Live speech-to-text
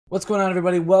What's going on,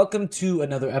 everybody? Welcome to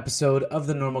another episode of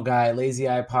the Normal Guy Lazy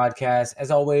Eye podcast. As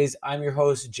always, I'm your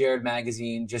host, Jared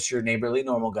Magazine, just your neighborly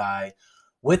normal guy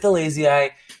with a lazy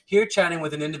eye, here chatting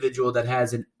with an individual that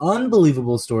has an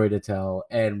unbelievable story to tell.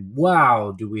 And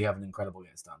wow, do we have an incredible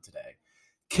guest on today.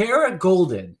 Kara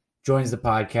Goldin joins the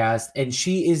podcast, and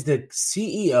she is the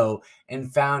CEO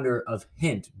and founder of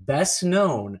Hint, best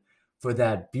known for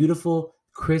that beautiful,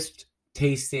 crisp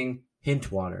tasting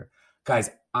Hint water. Guys,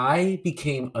 I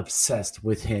became obsessed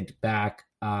with Hint back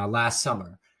last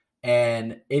summer,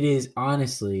 and it is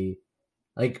honestly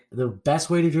like the best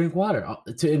way to drink water,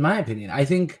 in my opinion. I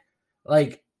think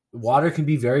like water can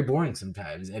be very boring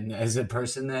sometimes, and as a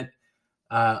person that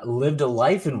lived a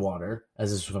life in water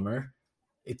as a swimmer,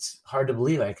 it's hard to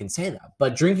believe I can say that.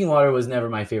 But drinking water was never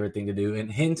my favorite thing to do, and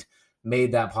Hint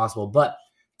made that possible. But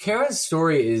Kara's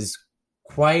story is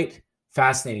quite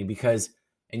fascinating because,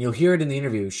 and you'll hear it in the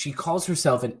interview, she calls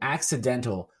herself an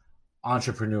accidental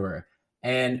entrepreneur.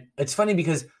 And it's funny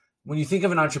because when you think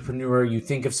of an entrepreneur, you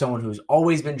think of someone who's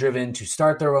always been driven to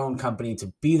start their own company,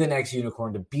 to be the next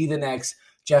unicorn, to be the next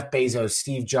Jeff Bezos,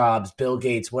 Steve Jobs, Bill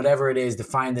Gates, whatever it is, to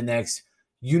find the next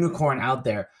unicorn out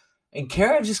there. And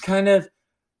Kara just kind of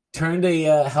turned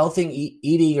a healthy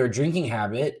eating or drinking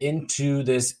habit into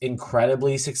this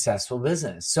incredibly successful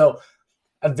business. So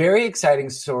a very exciting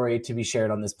story to be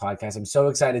shared on this podcast. I'm so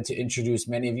excited to introduce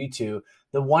many of you to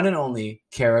the one and only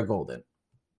Kara Goldin.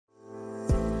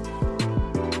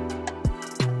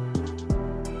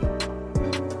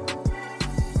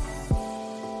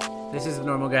 This is the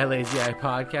Normal Guy Lazy Eye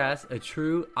podcast, a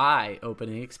true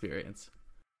eye-opening experience.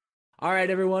 All right,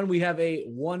 everyone, we have a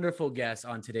wonderful guest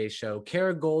on today's show.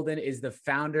 Kara Goldin is the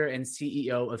founder and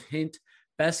CEO of Hint,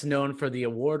 best known for the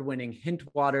award-winning Hint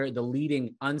water, the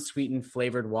leading unsweetened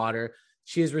flavored water.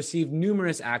 She has received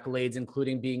numerous accolades,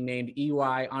 including being named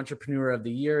EY Entrepreneur of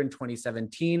the Year in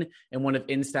 2017 and one of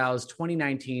InStyle's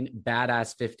 2019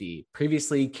 Badass 50.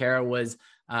 Previously, Kara was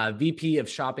VP of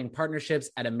Shopping Partnerships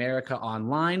at America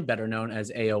Online, better known as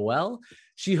AOL.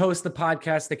 She hosts the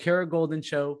podcast, The Kara Goldin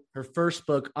Show. Her first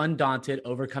book, Undaunted,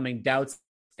 Overcoming Doubts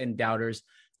and Doubters,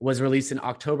 was released in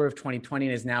October of 2020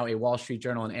 and is now a Wall Street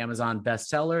Journal and Amazon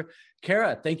bestseller.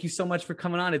 Kara, thank you so much for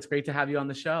coming on. It's great to have you on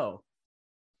the show.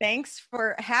 Thanks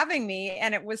for having me.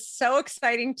 And it was so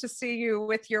exciting to see you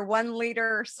with your 1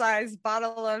 liter size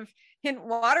bottle of Hint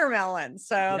watermelon.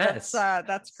 So yes.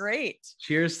 That's great.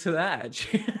 Cheers to that.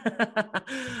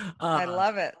 I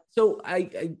love it. So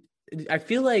I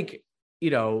feel like, you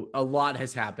know, a lot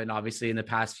has happened obviously in the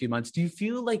past few months. Do you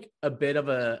feel like a bit of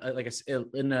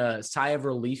in a sigh of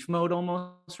relief mode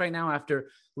almost right now after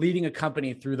leading a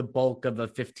company through the bulk of a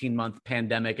 15-month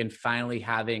pandemic and finally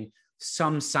having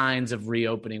some signs of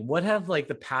reopening? What have like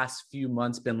the past few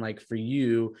months been like for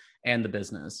you and the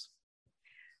business?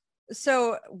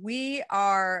 So we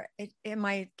are, am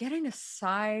I getting a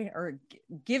sigh or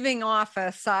giving off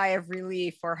a sigh of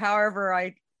relief, or however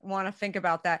I want to think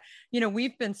about that? You know,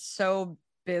 we've been so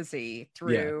busy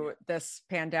through this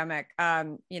pandemic.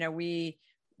 You know,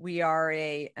 we are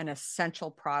an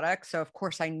essential product. So of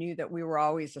course I knew that we were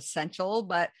always essential,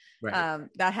 but right.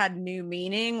 That had new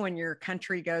meaning when your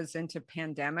country goes into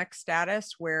pandemic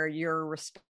status, where you're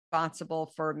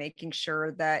responsible for making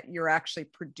sure that you're actually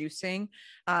producing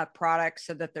products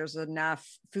so that there's enough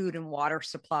food and water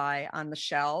supply on the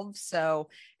shelves. So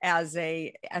as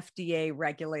a FDA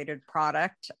regulated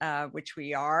product, which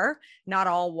we are, not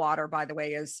all water, by the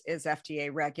way, is FDA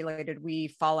regulated. We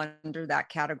fall under that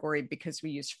category because we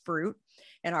use fruit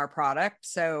in our product.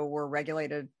 So we're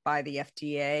regulated by the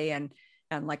FDA.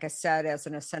 And like I said, as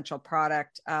an essential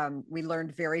product, we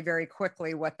learned very, very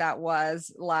quickly what that was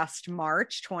last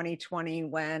March 2020,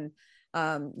 when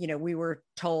you know, we were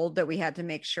told that we had to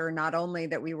make sure not only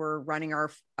that we were running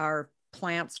our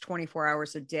plants 24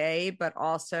 hours a day, but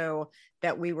also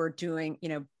that we were doing, you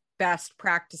know, best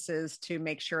practices to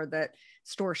make sure that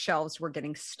store shelves were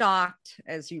getting stocked.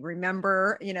 As you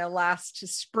remember, you know, last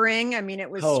spring, I mean,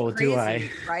 it was crazy,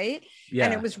 right? Yeah.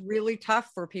 And it was really tough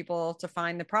for people to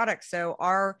find the product. So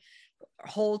our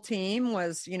whole team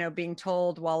was, you know, being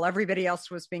told, while everybody else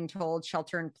was being told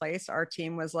shelter in place, our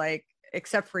team was like,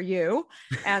 except for you.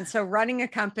 And so running a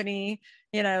company,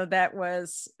 you know, that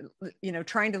was, you know,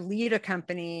 trying to lead a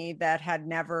company that had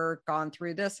never gone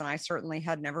through this. And I certainly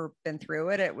had never been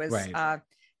through it. It was, right.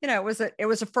 You know, it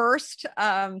was a first,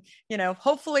 you know,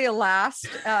 hopefully a last,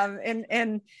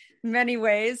 in many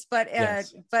ways, but,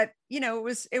 yes. But, you know,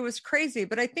 it was crazy.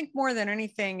 But I think more than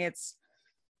anything,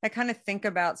 I kind of think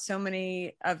about so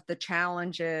many of the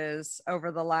challenges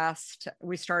over the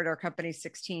we started our company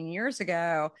 16 years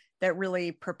ago that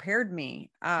really prepared me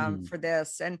for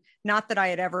this. And not that I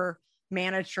had ever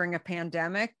manage during a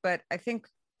pandemic. But I think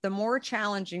the more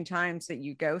challenging times that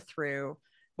you go through,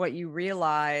 what you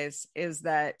realize is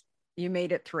that you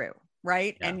made it through,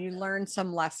 right? Yeah. And you learn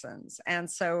some lessons. And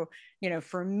so,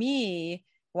 for me,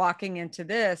 walking into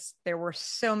this, there were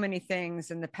so many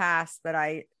things in the past that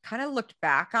I kind of looked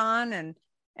back on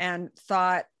and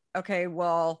thought, okay,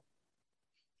 well,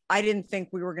 I didn't think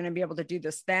we were going to be able to do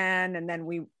this then. And then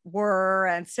we were.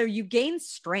 And so you gain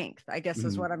strength, I guess,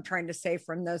 is what I'm trying to say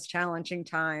from those challenging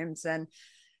times.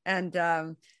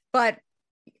 But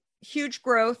huge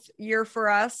growth year for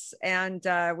us. And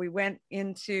we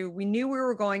knew we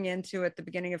were going into at the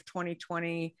beginning of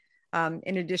 2020.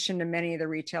 In addition to many of the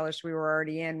retailers we were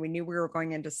already in, we knew we were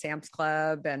going into Sam's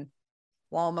Club and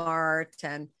Walmart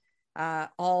and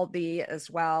Aldi as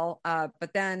well.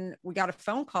 But then we got a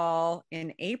phone call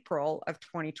in April of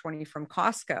 2020 from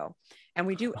Costco, and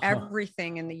we do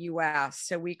everything in the US.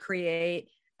 So we create,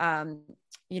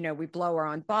 we blow our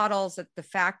own bottles at the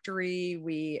factory.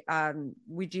 We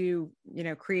do,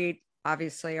 create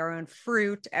obviously our own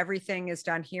fruit. Everything is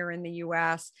done here in the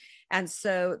US. And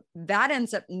so that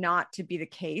ends up not to be the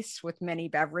case with many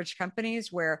beverage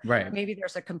companies, where maybe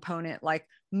there's a component, like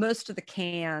most of the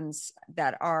cans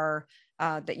that are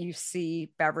that you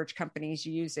see beverage companies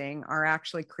using are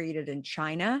actually created in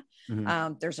China.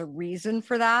 There's a reason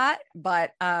for that,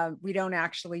 but we don't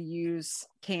actually use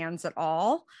cans at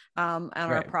all on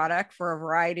our product for a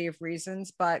variety of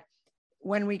reasons. But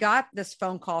when we got this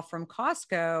phone call from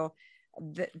Costco,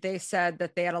 they said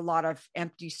that they had a lot of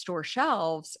empty store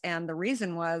shelves. And the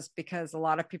reason was because a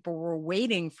lot of people were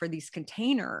waiting for these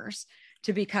containers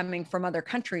to be coming from other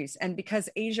countries. And because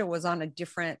Asia was on a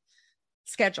different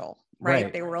schedule,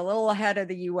 right? They were a little ahead of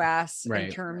the US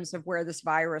in terms of where this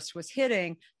virus was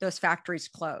hitting. Those factories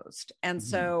closed. And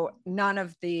so none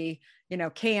of the,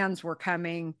 cans were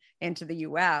coming into the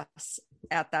US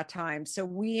at that time. So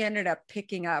we ended up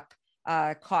picking up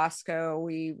Costco.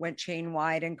 We went chain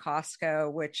wide in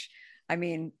Costco, which, I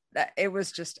mean, it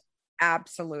was just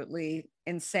absolutely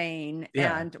insane.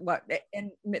 And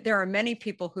there are many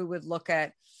people who would look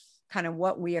at kind of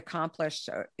what we accomplished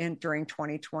during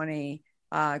 2020,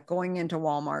 going into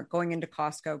Walmart, going into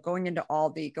Costco, going into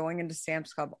Aldi, going into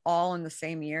Sam's Club, all in the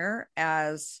same year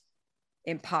as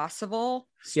impossible.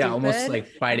 Stupid. Yeah, almost like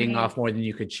biting off more than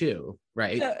you could chew,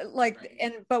 right? So,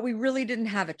 but we really didn't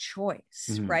have a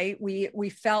choice, right? We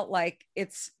felt like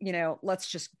it's, let's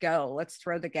just go, let's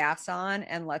throw the gas on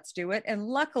and let's do it. And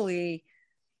luckily,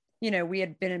 we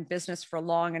had been in business for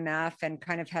long enough and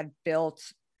kind of had built,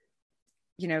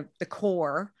 the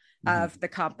core of the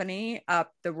company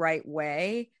up the right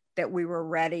way that we were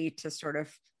ready to sort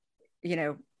of,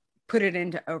 put it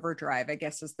into overdrive, I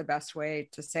guess is the best way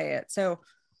to say it. So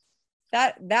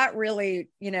that really,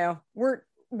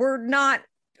 we're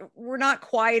not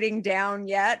quieting down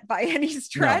yet by any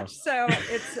stretch. No. So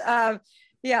it's,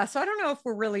 so I don't know if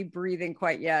we're really breathing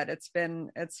quite yet. It's been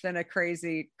a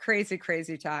crazy, crazy,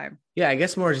 crazy time. Yeah. I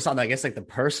guess more just on, the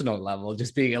personal level,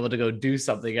 just being able to go do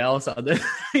something else on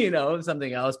the,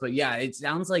 something else. But yeah, it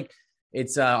sounds like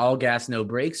it's all gas, no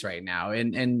brakes right now.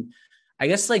 And I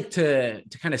guess to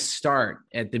kind of start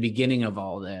at the beginning of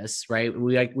all this, right?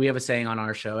 We have a saying on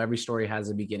our show, every story has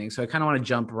a beginning. So I kind of want to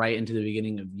jump right into the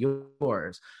beginning of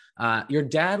yours. Your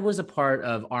dad was a part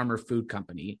of Armour Food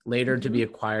Company, later to be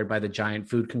acquired by the giant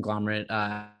food conglomerate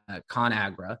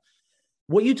ConAgra.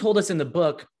 What you told us in the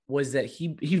book was that he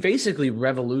basically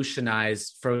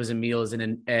revolutionized frozen meals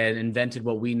and invented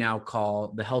what we now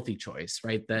call the healthy choice,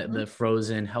 right? The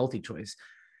frozen healthy choice.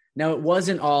 Now, it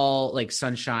wasn't all like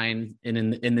sunshine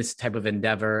in this type of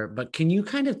endeavor, but can you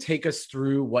kind of take us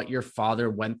through what your father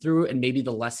went through and maybe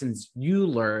the lessons you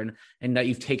learned and that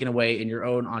you've taken away in your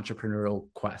own entrepreneurial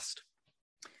quest?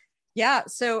 Yeah.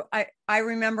 So I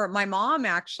remember my mom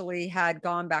actually had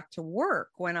gone back to work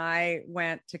when I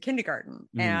went to kindergarten.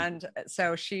 And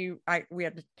so we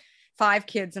had 5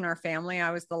 kids in our family.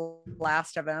 I was the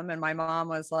last of them. And my mom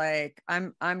was like,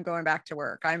 I'm going back to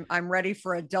work. I'm ready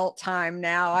for adult time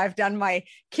now. I've done my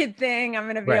kid thing. I'm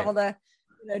going to be able to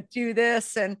do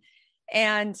this. And,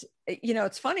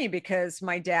 it's funny because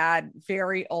my dad,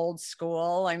 very old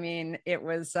school. I mean, it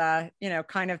was,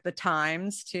 kind of the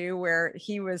times too, where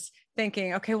he was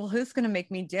thinking, okay, well, who's going to make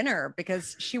me dinner?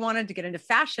 Because she wanted to get into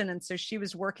fashion. And so she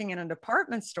was working in a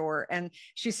department store and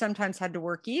she sometimes had to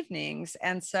work evenings.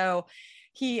 And so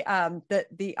he,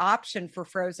 the option for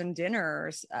frozen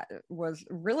dinners was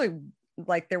really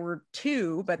like there were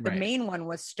two, but the Right. main one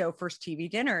was Stouffer's TV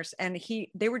dinners, and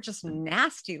they were just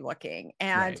nasty looking.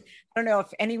 And Right. I don't know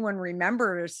if anyone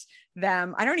remembers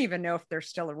them. I don't even know if they're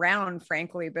still around,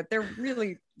 frankly, but they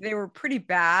were pretty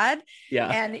bad. Yeah.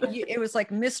 And it was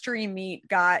like mystery meat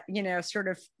got, sort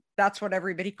of, that's what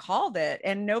everybody called it.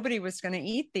 And nobody was going to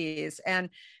eat these. And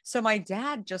so my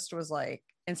dad just was like,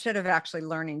 instead of actually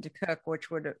learning to cook,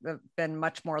 which would have been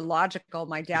much more logical,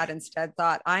 my dad instead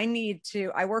thought, I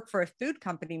work for a food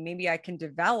company. Maybe I can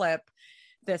develop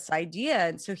this idea.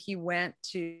 And so he went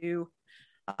to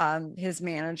his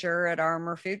manager at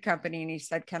Armour Food Company, and he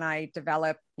said, can I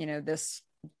develop, this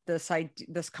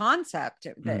concept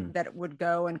that would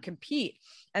go and compete?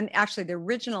 And actually the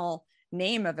original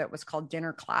name of it was called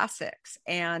Dinner Classics.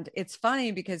 And it's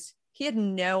funny because he had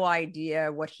no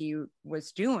idea what he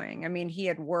was doing. I mean, he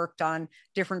had worked on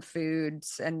different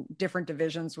foods and different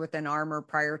divisions within Armour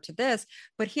prior to this,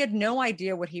 but he had no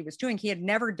idea what he was doing. He had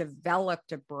never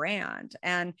developed a brand.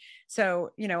 And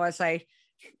so, as I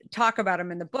talk about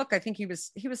him in the book, I think he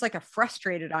was like a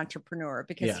frustrated entrepreneur,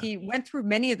 because he went through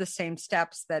many of the same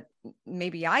steps that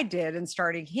maybe I did in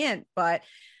starting Hint. But,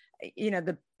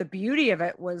 the beauty of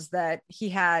it was that he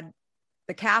had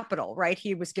the capital, right?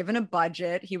 He was given a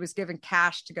budget, he was given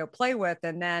cash to go play with.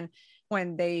 And then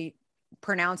when they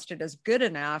pronounced it as good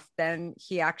enough, then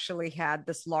he actually had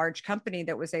this large company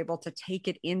that was able to take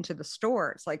it into the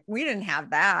stores. Like, we didn't have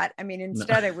that. I mean,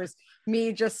 instead it was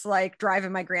me just like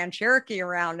driving my Grand Cherokee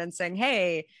around and saying,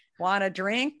 hey, want a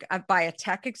drink? By a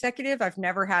tech executive. I've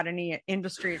never had any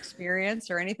industry experience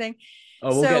or anything.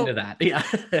 Oh, we'll get into that. Yeah.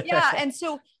 Yeah. And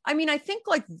so, I mean, I think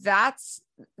like that's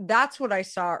what I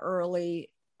saw early.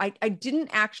 I didn't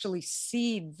actually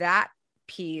see that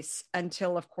piece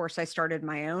until, of course, I started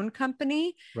my own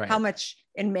company, Right. How much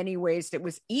in many ways it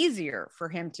was easier for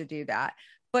him to do that.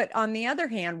 But on the other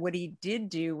hand, what he did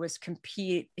do was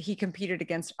compete. He competed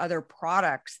against other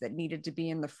products that needed to be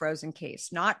in the frozen case,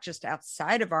 not just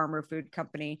outside of Armour Food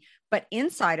Company, but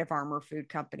inside of Armour Food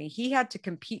Company. He had to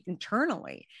compete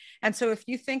internally. And so if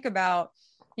you think about,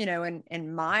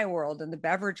 in my world, in the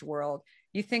beverage world,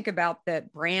 you think about the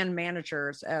brand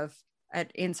managers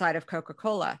inside of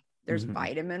Coca-Cola. There's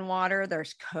vitamin water,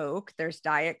 there's Coke, there's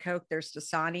Diet Coke, there's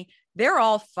Dasani. They're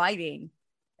all fighting,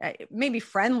 maybe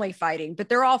friendly fighting, but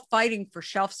they're all fighting for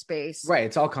shelf space. Right.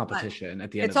 It's all competition at the end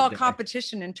of the day. It's all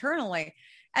competition internally.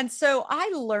 And so I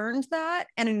learned that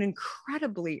at an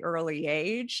incredibly early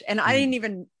age. And I didn't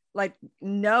even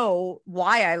know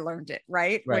why I learned it.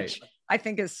 Right. Which I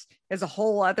think is a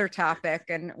whole other topic,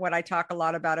 and what I talk a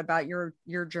lot about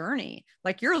your journey.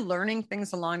 Like, you're learning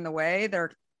things along the way.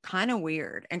 They're kind of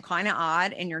weird and kind of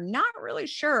odd, and you're not really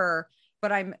sure.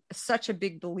 But I'm such a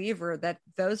big believer that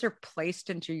those are placed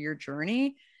into your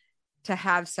journey to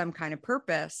have some kind of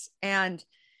purpose. And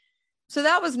so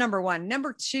that was number one.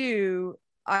 Number two,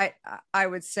 I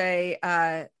would say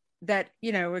that,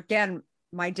 again,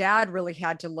 my dad really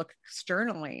had to look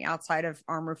externally outside of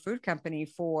Armour Food Company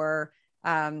for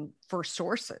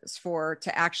sources,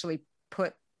 to actually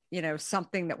put,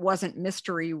 something that wasn't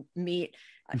mystery meat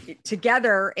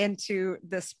together into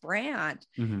this brand.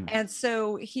 And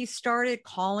so he started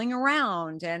calling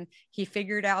around, and he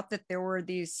figured out that there were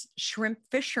these shrimp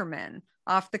fishermen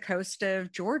off the coast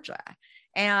of Georgia,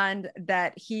 and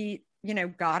that he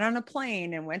got on a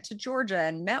plane and went to Georgia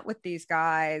and met with these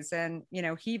guys. And,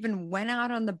 he even went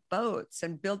out on the boats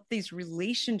and built these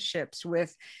relationships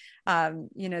with,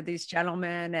 these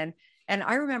gentlemen. And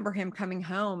I remember him coming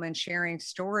home and sharing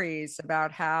stories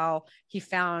about how he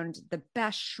found the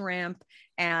best shrimp,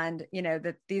 and,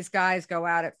 that these guys go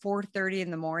out at 4:30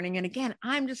 in the morning. And again,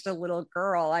 I'm just a little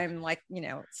girl. I'm like,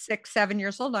 6, 7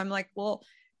 years old. I'm like, well,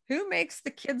 who makes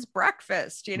the kids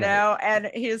breakfast, Right.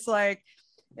 And he's like,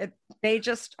 they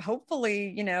just,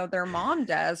 hopefully, their mom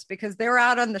does, because they're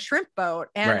out on the shrimp boat.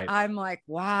 And I'm like,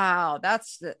 wow,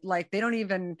 that's like, they don't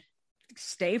even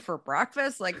stay for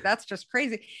breakfast. Like, that's just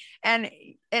crazy. And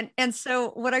so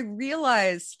what I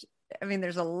realized, I mean,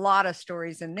 there's a lot of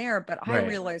stories in there, but I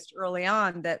realized early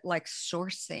on that like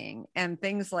sourcing and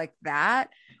things like that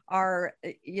are,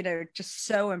 just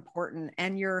so important,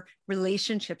 and your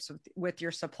relationships with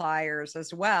your suppliers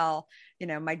as well.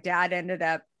 My dad ended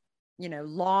up,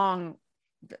 long,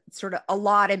 sort of a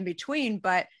lot in between,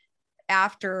 but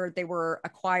after they were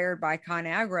acquired by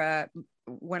ConAgra,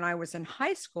 when I was in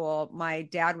high school, my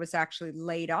dad was actually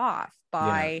laid off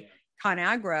by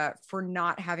ConAgra for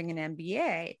not having an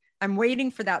MBA. I'm waiting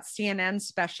for that CNN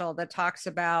special that talks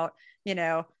about,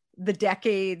 the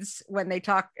decades when they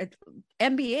talk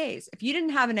MBAs. If you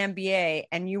didn't have an MBA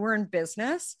and you were in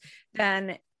business,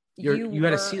 then you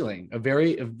had a ceiling, a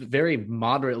very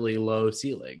moderately low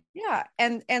ceiling. Yeah.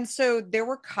 And so there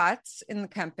were cuts in the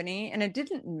company, and it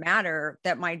didn't matter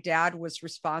that my dad was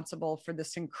responsible for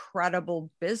this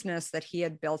incredible business that he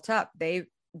had built up.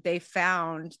 They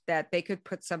found that they could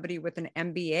put somebody with an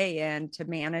MBA in to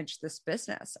manage this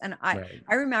business. And I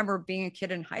remember being a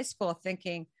kid in high school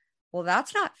thinking, well,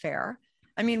 that's not fair.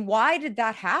 I mean, why did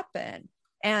that happen?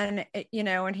 And,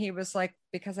 and he was like,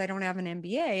 because I don't have an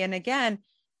MBA. And again,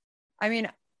 I mean,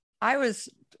 I was,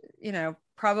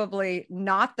 probably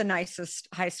not the nicest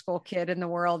high school kid in the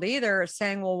world either,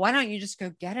 saying, well, why don't you just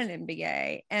go get an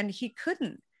MBA? And he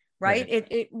couldn't, right?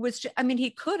 It was, he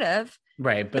could have.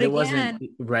 Right. But it wasn't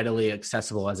readily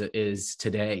accessible as it is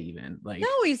today, even. Like,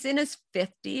 no, he's in his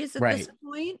 50s at this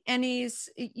point, and he's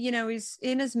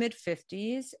in his mid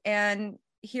 50s, and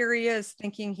here he is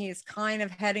thinking he's kind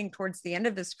of heading towards the end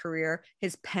of his career.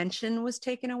 His pension was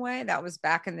taken away. That was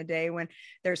back in the day when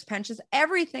there's pensions.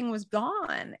 Everything was gone.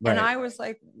 Right. And I was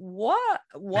like, what?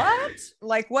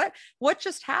 Like, what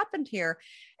just happened here?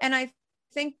 And I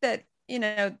think that,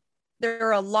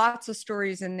 there are lots of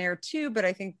stories in there too, but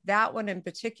I think that one in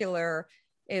particular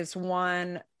is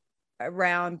one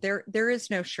around there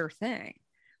is no sure thing.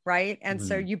 Right. And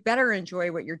so you better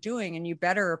enjoy what you're doing, and you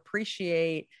better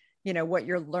appreciate what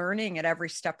you're learning at every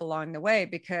step along the way,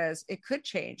 because it could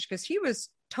change, because he was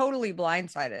totally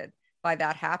blindsided by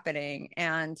that happening.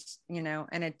 And,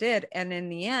 and it did. And in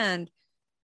the end,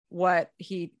 what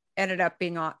he ended up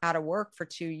being out of work for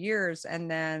 2 years. And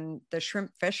then the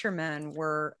shrimp fishermen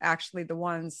were actually the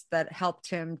ones that helped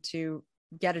him to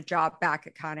get a job back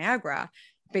at ConAgra,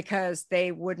 because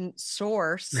they wouldn't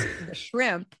source the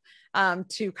shrimp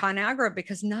to ConAgra,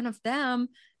 because none of them,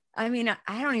 I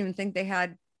don't even think they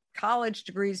had college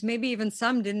degrees. Maybe even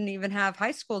some didn't even have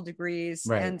high school degrees,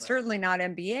 and certainly not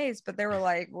MBAs, but they were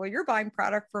like, well, you're buying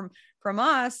product from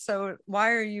us, so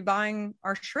why are you buying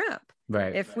our shrimp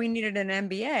if we needed an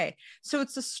MBA? So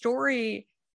it's a story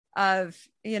of,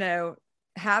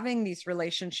 having these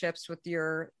relationships with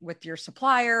your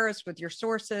suppliers, with your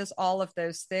sources. All of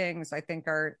those things I think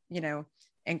are,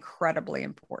 incredibly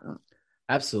important.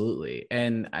 Absolutely.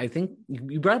 And I think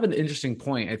you brought up an interesting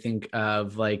point, I think,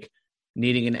 of like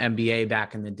needing an MBA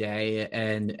back in the day.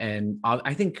 And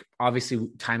I think obviously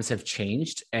times have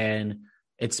changed, and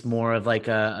it's more of like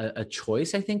a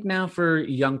choice, I think, now for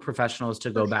young professionals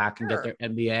to go back and get their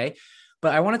MBA.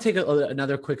 But I want to take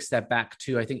another quick step back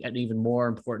to, I think, an even more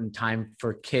important time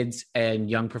for kids and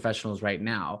young professionals right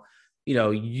now.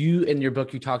 You in your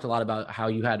book, you talked a lot about how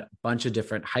you had a bunch of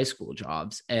different high school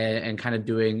jobs and kind of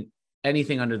doing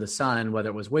anything under the sun, whether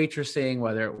it was waitressing,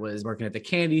 whether it was working at the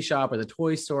candy shop or the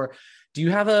toy store. Do you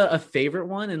have a favorite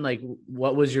one? And like,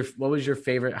 what was your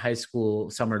favorite high school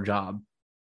summer job?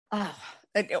 Oh,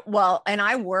 well, and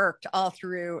I worked all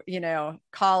through,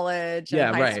 college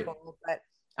and high school, but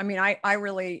I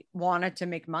really wanted to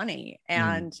make money,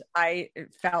 and I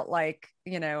felt like,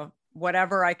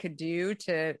 whatever I could do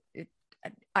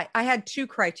I had two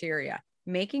criteria: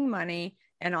 making money,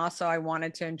 and also I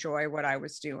wanted to enjoy what I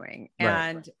was doing.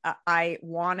 And I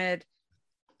wanted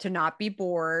to not be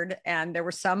bored. And there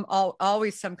was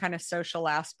always some kind of social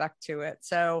aspect to it.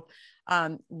 So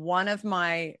so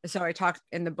I talked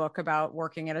in the book about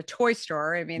working at a toy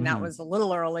store. That was a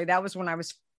little early. That was when I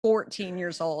was 14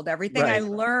 years old. Everything I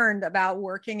learned about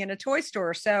working in a toy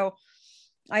store. So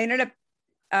I ended up,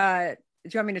 do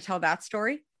you want me to tell that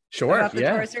story? Sure. About the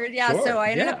toy store? Yeah. Sure. So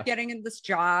I ended up getting in this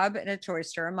job in a toy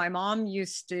store. My mom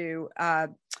used to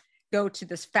go to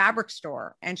this fabric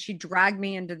store, and she dragged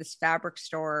me into this fabric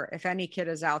store. If any kid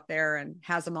is out there and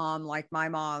has a mom like my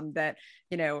mom that,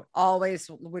 always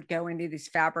would go into these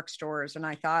fabric stores. And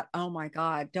I thought, oh my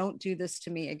God, don't do this to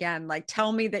me again. Like,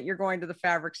 tell me that you're going to the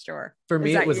fabric store. For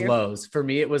me, it was Lowe's. For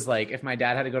me, it was like, if my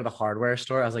dad had to go to the hardware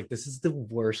store, I was like, this is the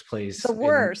worst place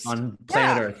on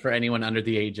planet Earth for anyone under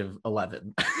the age of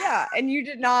 11. Yeah. And you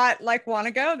did not want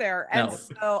to go there. And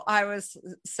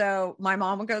so my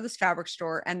mom would go to this fabric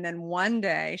store. And then one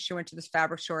day she went to this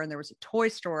fabric store, and there was a toy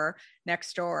store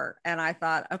next door. And I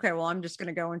thought, okay, well, I'm just going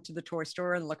to go into the toy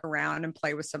store and look around and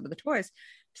play with some of the toys.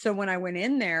 So when I went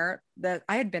in there,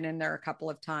 I had been in there a couple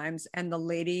of times, and the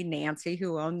lady, Nancy,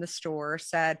 who owned the store,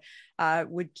 said,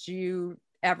 would you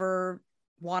ever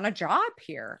want a job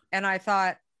here? And I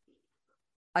thought,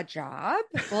 a job?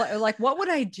 Well, like, what would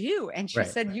I do? And she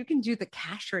said, you can do the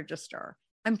cash register.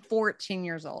 I'm 14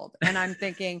 years old. And I'm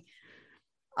thinking,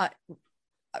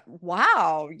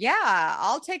 wow, yeah,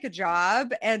 I'll take a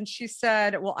job. And she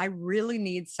said, well, I really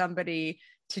need somebody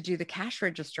to do the cash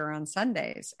register on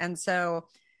Sundays. And so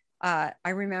I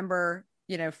remember,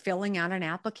 filling out an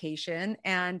application,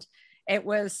 and it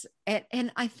was,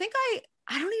 and I think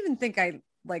I don't even think I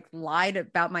like lied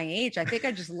about my age. I think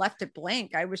I just left it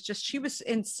blank. She was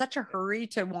in such a hurry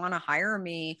to want to hire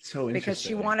me because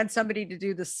she wanted somebody to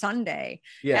do the Sunday.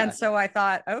 Yeah. And so I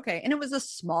thought, okay. And it was a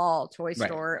small toy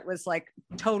store. It was like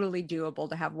totally doable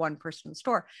to have one person in the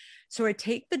store. So I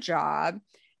take the job,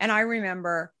 and I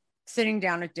remember sitting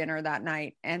down at dinner that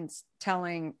night and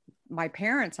telling my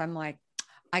parents, I'm like,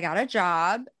 I got a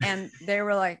job. And they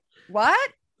were like,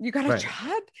 what? You got a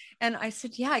job? And I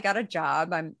said, yeah, I got a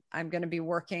job. I'm going to be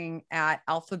working at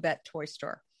Alphabet Toy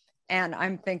Store. And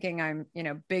I'm thinking I'm,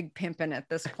 big pimping at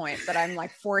this point, but I'm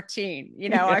like 14,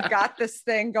 I've got this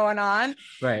thing going on.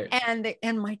 Right.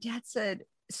 And my dad said,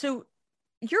 so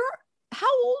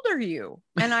how old are you?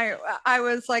 And I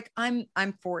was like, I'm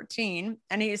 14.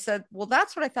 And he said, well,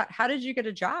 that's what I thought. How did you get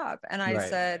a job? And I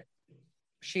said,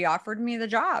 she offered me the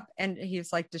job. And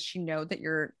he's like, does she know that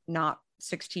you're not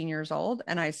 16 years old?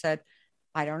 And I said,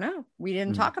 I don't know. We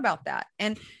didn't talk about that.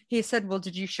 And he said, well,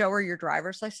 did you show her your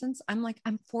driver's license? I'm like,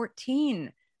 I'm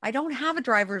 14. I don't have a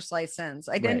driver's license.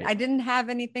 I didn't have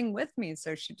anything with me.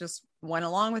 So she just went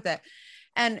along with it.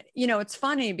 And, it's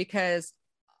funny because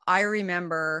I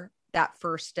remember that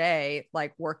first day,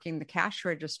 like working the cash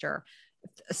register,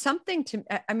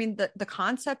 the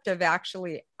concept of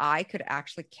I could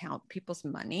actually count people's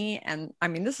money. And I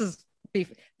mean,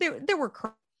 there were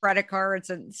credit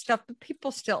cards and stuff, but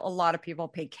a lot of people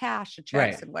pay cash and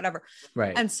checks and whatever.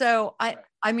 Right. And so I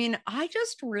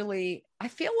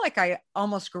feel like I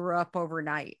almost grew up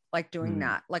overnight, like doing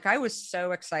that. Like I was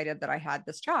so excited that I had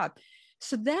this job.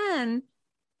 So then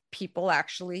people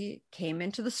actually came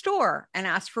into the store and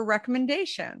asked for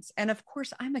recommendations. And of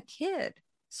course I'm a kid.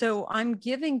 So I'm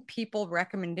giving people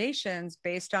recommendations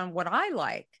based on what I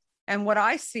like and what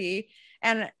I see.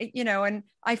 And, and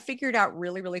I figured out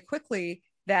really, really quickly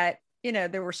that,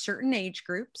 there were certain age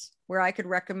groups where I could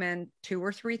recommend 2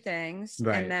 or 3 things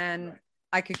and then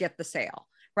I could get the sale,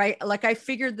 right? Like I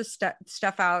figured the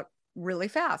stuff out really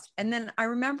fast. And then I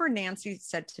remember Nancy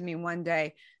said to me one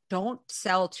day, don't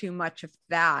sell too much of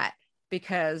that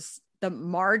because the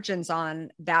margins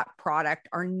on that product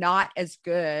are not as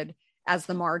good as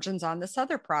the margins on this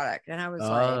other product. And I was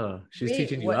like, she's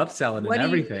teaching you upselling and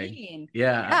everything.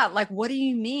 Yeah. Like, what do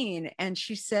you mean? And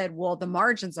she said, well, the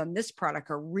margins on this product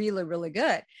are really, really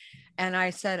good. And I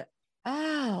said,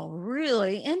 oh,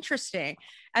 really interesting.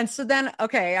 And so then,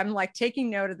 okay, I'm like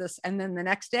taking note of this. And then the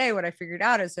next day, what I figured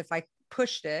out is if I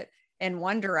pushed it in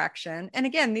one direction, and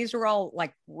again, these were all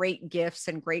like great gifts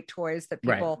and great toys that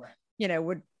people,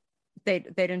 they'd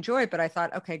enjoy. But I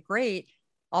thought, okay, great.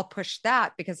 I'll push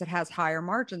that because it has higher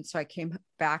margins. So I came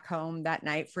back home that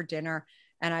night for dinner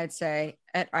and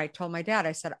I told my dad,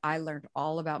 I said, I learned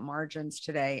all about margins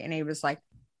today. And he was like,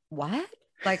 what?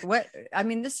 Like what? I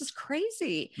mean, this is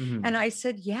crazy. And I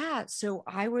said, yeah. So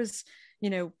I was,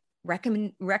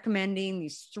 recommending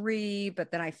these 3,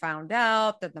 but then I found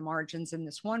out that the margins in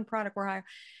this one product were higher.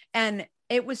 And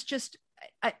it was just,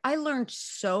 I learned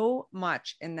so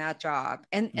much in that job.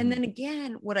 And then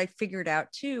again, what I figured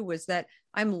out too, was that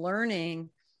I'm learning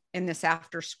in this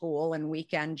after school and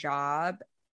weekend job,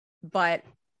 but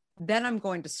then I'm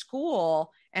going to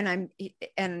school and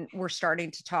we're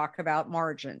starting to talk about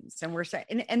margins and we're saying,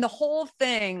 and the whole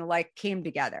thing like came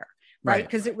together, right?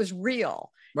 Because it was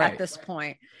real at this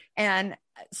point. And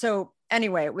so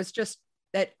anyway, it was just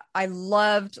that I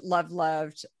loved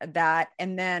that.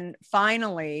 And then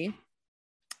finally,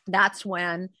 that's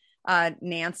when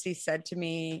Nancy said to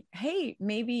me, hey,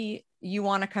 maybe you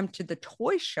want to come to the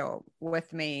toy show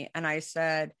with me. And I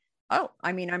said, oh,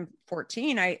 I mean, I'm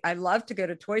 14. I love to go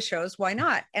to toy shows. Why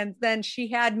not? And then she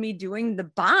had me doing the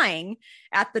buying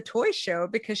at the toy show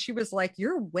because she was like,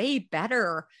 you're way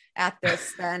better at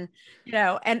this than,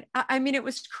 and I mean, it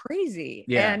was crazy.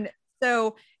 Yeah. And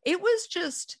so it was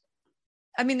just,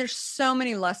 I mean, there's so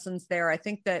many lessons there. I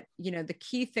think that, the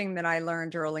key thing that I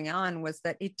learned early on was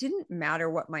that it didn't matter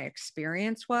what my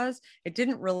experience was. It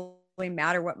didn't really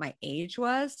matter what my age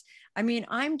was. I mean,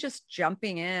 I'm just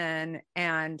jumping in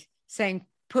and saying,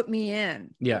 put me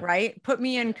in, right? Put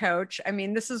me in, coach. I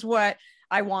mean, this is what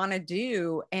I want to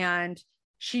do. And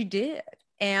she did.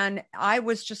 And I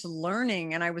was just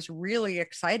learning and I was really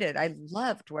excited. I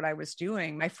loved what I was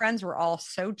doing. My friends were all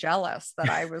so jealous that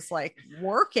I was like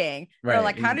working. They're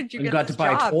like, how did you get to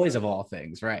buy toys of all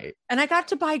things? Right. And I got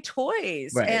to buy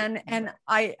toys. Right. And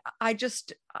I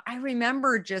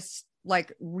remember just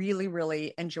like really,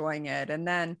 really enjoying it. And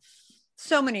then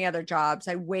so many other jobs.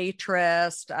 I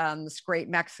waitressed this great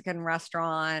Mexican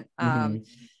restaurant.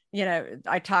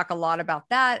 I talk a lot about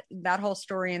that whole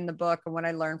story in the book and what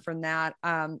I learned from that.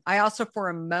 I also, for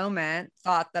a moment,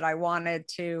 thought that I wanted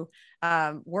to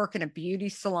work in a beauty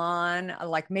salon.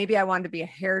 Like maybe I wanted to be a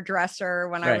hairdresser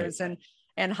when I was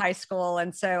in high school.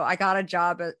 And so I got a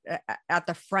job at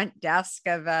the front desk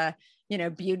of a,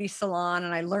 beauty salon.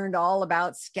 And I learned all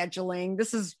about scheduling.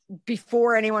 This is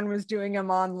before anyone was doing them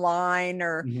online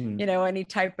or, any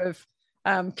type of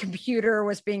computer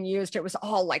was being used. It was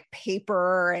all like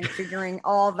paper and figuring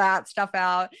all that stuff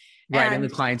out. Writing the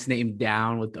client's name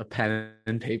down with a pen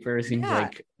and paper seems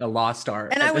like a lost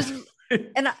art. And I was,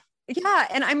 and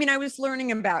I mean, I was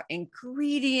learning about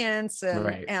ingredients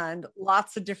and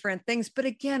lots of different things. But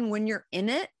again, when you're in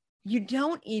it, you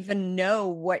don't even know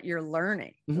what you're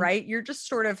learning, right? You're just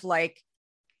sort of like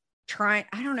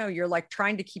you're like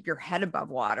trying to keep your head above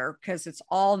water because it's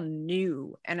all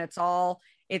new and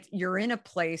you're in a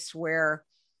place where,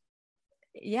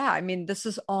 I mean, this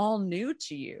is all new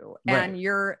to you.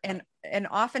 And and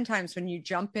oftentimes when you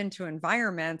jump into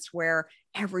environments where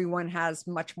everyone has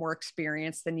much more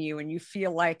experience than you, and you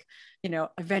feel like,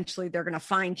 eventually they're going to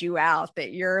find you out,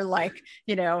 that you're like,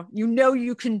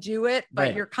 you can do it,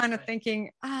 but you're kind of thinking,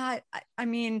 I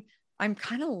mean, I'm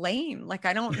kind of lame. Like,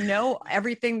 I don't know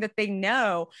everything that they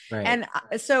know. And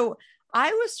so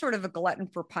I was sort of a glutton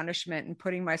for punishment and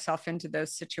putting myself into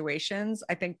those situations,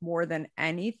 I think more than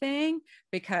anything,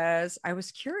 because I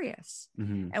was curious,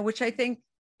 and which I think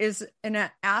is an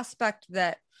aspect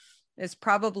that is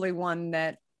probably one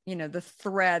that, the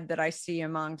thread that I see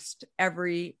amongst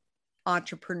every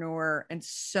entrepreneur in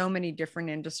so many different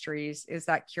industries is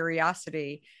that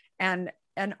curiosity and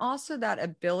also that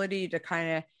ability to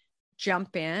kind of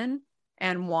jump in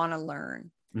and want to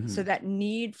learn. So that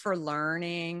need for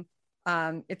learning,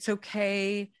 it's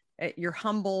okay. You're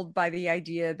humbled by the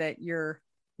idea that you're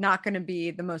not going to be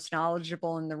the most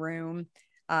knowledgeable in the room.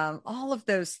 All of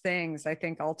those things, I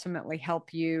think, ultimately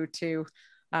help you to,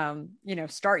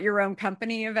 start your own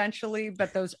company eventually.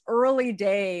 But those early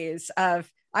days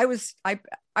of, I was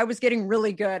getting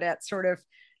really good at sort of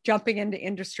jumping into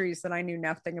industries that I knew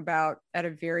nothing about at a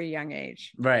very young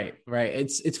age. Right.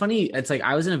 It's funny. It's like,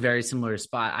 I was in a very similar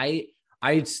spot.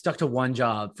 I stuck to one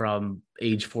job from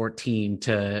age 14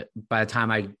 to by the time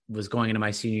I was going into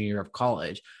my senior year of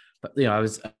college. But, I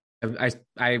was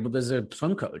a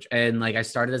swim coach, and like, I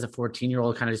started as a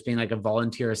 14-year-old kind of just being like a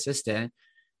volunteer assistant.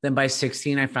 Then by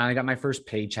 16, I finally got my first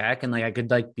paycheck, and like, I could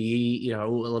like be, a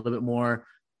little bit more,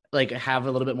 like have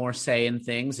a little bit more say in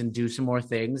things and do some more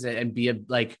things and be a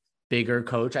like bigger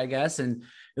coach, I guess. And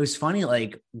it was funny,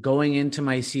 like going into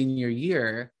my senior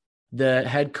year, the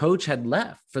head coach had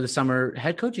left for the summer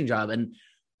head coaching job, and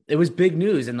it was big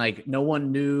news. And like, no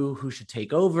one knew who should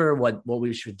take over, what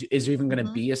we should do. Is there even going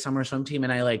to be a summer swim team?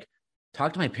 And I like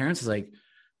talked to my parents. I was like,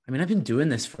 I mean, I've been doing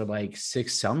this for like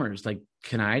 6 summers. Like,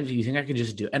 do you think I could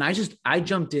just do it? And I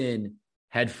jumped in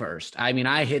head first. I mean,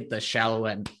 I hit the shallow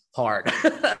end hard.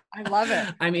 I love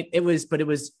it. I mean,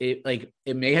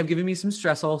 it may have given me some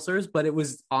stress ulcers, but it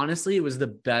was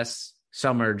the best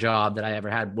summer job that I ever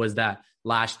had, was that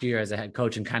last year as a head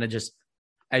coach, and kind of just,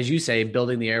 as you say,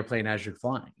 building the airplane as you're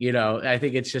flying. I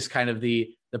think it's just kind of the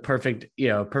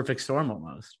perfect storm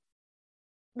almost.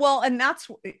 Well, and that's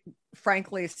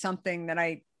frankly something that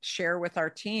I share with our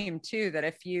team too, that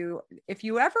if you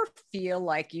ever feel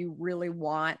like you really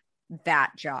want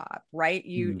that job, right?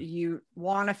 You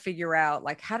want to figure out,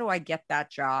 like, how do I get that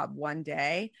job one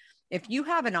day? If you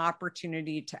have an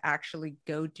opportunity to actually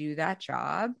go do that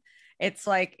job, it's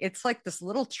like this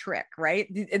little trick, right?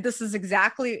 This is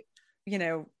exactly,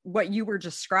 what you were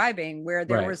describing, where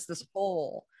there was this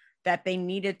hole that they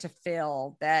needed to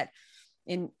fill, that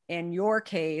in your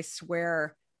case,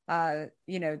 where,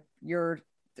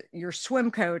 your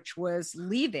swim coach was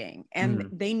leaving and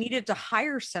they needed to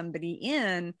hire somebody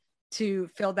in to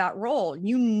fill that role.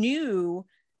 You knew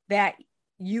that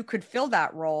you could fill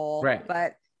that role,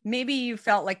 but maybe you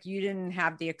felt like you didn't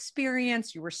have the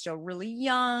experience. You were still really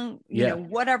young,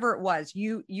 whatever it was,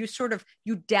 you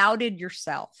doubted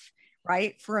yourself,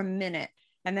 right? For a minute.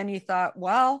 And then you thought,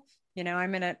 well,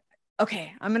 I'm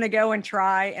going to go and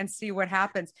try and see what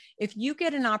happens. If you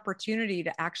get an opportunity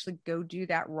to actually go do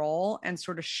that role and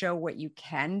sort of show what you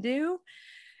can do,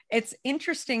 it's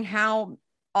interesting how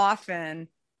often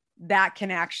that can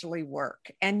actually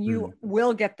work, and you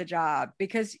will get the job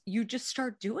because you just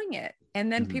start doing it.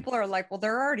 And then people are like, well,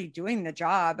 they're already doing the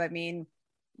job. I mean,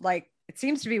 like, it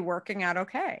seems to be working out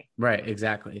okay. Right.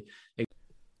 Exactly.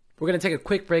 We're going to take a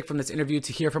quick break from this interview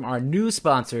to hear from our new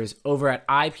sponsors over at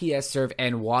IPS Surf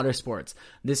and Water Sports.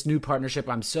 This new partnership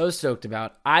I'm so stoked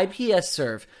about. IPS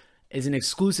Surf is an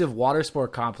exclusive water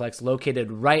sport complex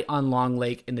located right on Long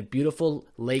Lake in the beautiful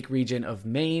lake region of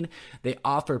Maine. They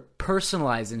offer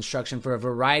personalized instruction for a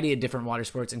variety of different water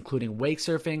sports, including wake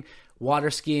surfing, water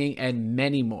skiing, and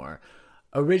many more.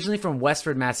 Originally from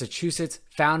Westford, Massachusetts,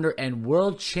 founder and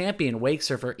world champion wake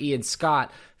surfer Ian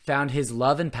Scott found his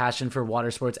love and passion for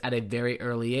water sports at a very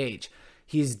early age.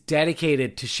 He is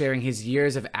dedicated to sharing his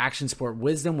years of action sport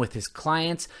wisdom with his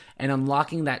clients and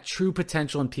unlocking that true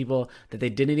potential in people that they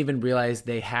didn't even realize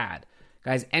they had.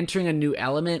 Guys, entering a new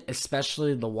element,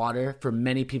 especially the water, for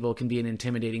many people can be an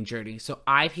intimidating journey. So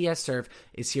IPS Surf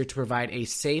is here to provide a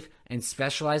safe and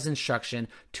specialized instruction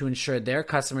to ensure their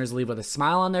customers leave with a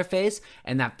smile on their face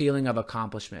and that feeling of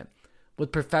accomplishment.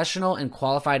 With professional and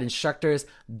qualified instructors,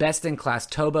 best-in-class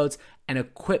towboats, and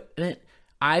equipment,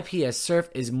 IPS Surf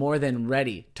is more than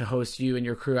ready to host you and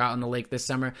your crew out on the lake this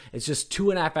summer. It's just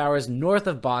 2.5 hours north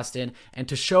of Boston. And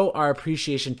to show our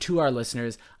appreciation to our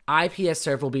listeners, IPS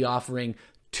Surf will be offering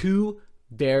 2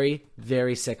 very,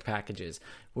 very sick packages.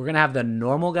 We're going to have the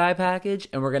normal guy package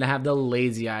and we're going to have the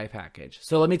lazy eye package.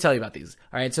 So let me tell you about these.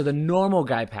 All right. So the normal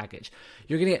guy package,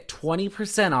 you're going to get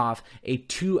 20% off a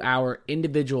 2-hour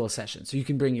individual session. So you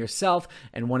can bring yourself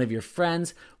and one of your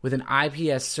friends with an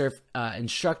IPS Surf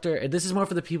instructor. This is more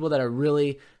for the people that are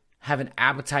really have an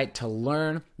appetite to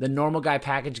learn. The normal guy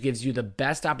package gives you the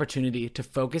best opportunity to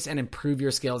focus and improve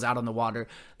your skills out on the water.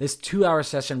 This 2-hour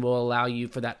session will allow you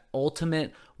for that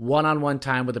ultimate one-on-one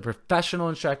time with a professional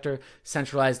instructor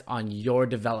centralized on your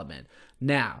development.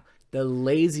 Now, the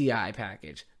lazy eye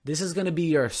package. This is going to be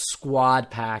your squad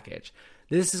package.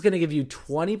 This is going to give you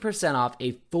 20% off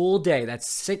a full day. That's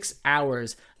 6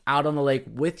 hours out on the lake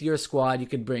with your squad. You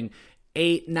could bring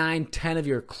 8, 9, 10 of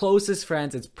your closest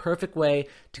friends. It's a perfect way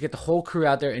to get the whole crew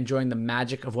out there enjoying the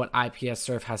magic of what IPS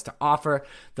Surf has to offer.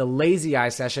 The Lazy Eye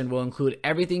session will include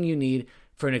everything you need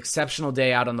for an exceptional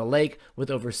day out on the lake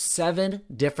with over 7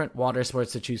 different water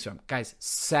sports to choose from. Guys,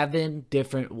 7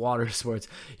 different water sports.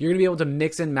 You're going to be able to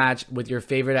mix and match with your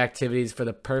favorite activities for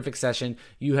the perfect session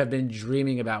you have been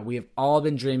dreaming about. We have all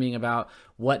been dreaming about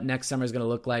what next summer is going to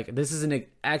look like. This is an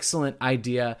excellent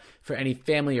idea for any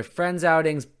family or friends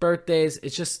outings, birthdays.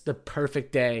 It's just the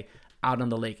perfect day out on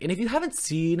the lake. And if you haven't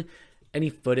seen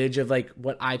any footage of like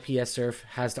what IPS Surf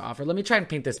has to offer, let me try and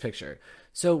paint this picture.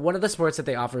 So one of the sports that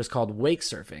they offer is called wake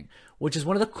surfing, which is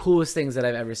one of the coolest things that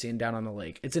I've ever seen down on the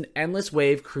lake. It's an endless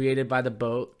wave created by the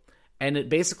boat, and it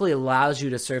basically allows you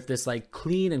to surf this like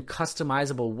clean and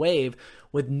customizable wave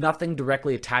with nothing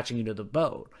directly attaching you to the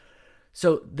boat.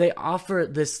 So they offer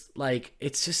this, like,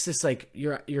 it's just this, like,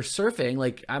 you're surfing,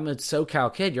 like, I'm a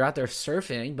SoCal kid, you're out there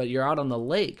surfing, but you're out on the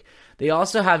lake. They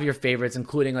also have your favorites,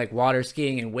 including, like, water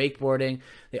skiing and wakeboarding.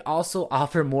 They also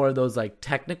offer more of those, like,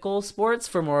 technical sports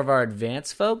for more of our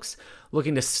advanced folks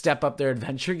looking to step up their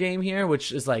adventure game here,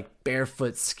 which is, like,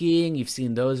 barefoot skiing. You've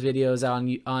seen those videos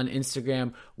on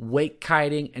Instagram, wake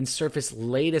kiting, and Surface's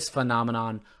latest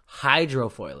phenomenon,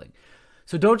 hydrofoiling.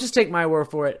 So don't just take my word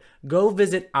for it. Go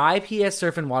visit IPS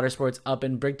Surf and Water Sports up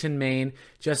in Brighton, Maine,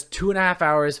 just 2.5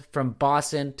 hours from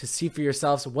Boston to see for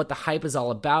yourselves what the hype is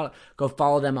all about. Go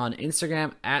follow them on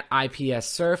Instagram at IPS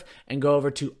Surf and go over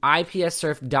to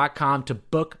ipssurf.com to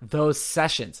book those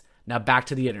sessions. Now back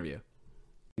to the interview.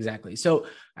 Exactly. So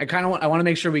I want to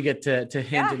make sure we get to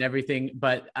hint and everything,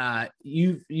 but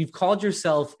you've called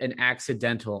yourself an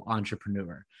accidental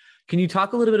entrepreneur. Can you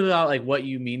talk a little bit about like what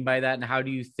you mean by that and how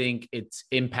do you think it's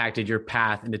impacted your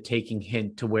path into taking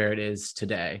Hint to where it is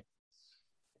today?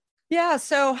 Yeah,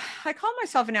 so I call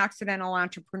myself an accidental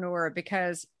entrepreneur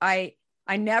because I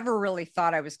never really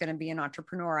thought I was going to be an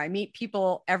entrepreneur. I meet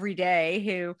people every day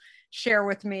who share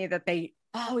with me that they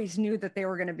always knew that they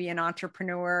were going to be an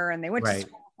entrepreneur and they went to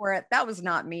school for it. That was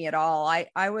not me at all.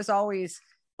 I was always,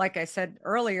 like I said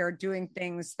earlier, doing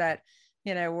things that,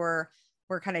 you know, were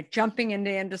kind of jumping into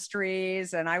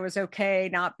industries, and I was okay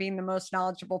not being the most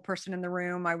knowledgeable person in the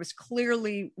room. I was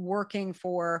clearly working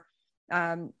for,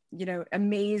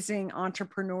 amazing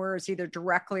entrepreneurs, either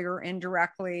directly or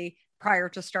indirectly prior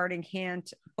to starting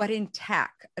Hint, but in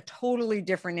tech, a totally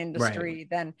different industry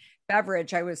than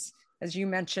beverage. I was, as you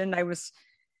mentioned, I was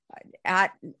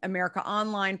at America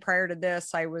Online prior to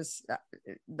this. I was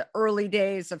the early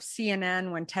days of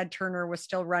CNN when Ted Turner was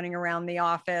still running around the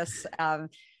office.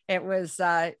 It was,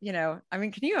 can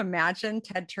you imagine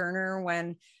Ted Turner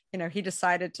when, he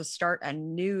decided to start a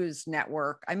news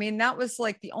network? I mean, that was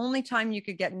like the only time you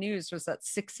could get news was at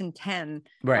 6 and 10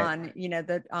 on,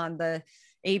 on the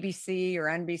ABC or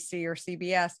NBC or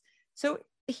CBS. So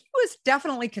he was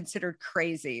definitely considered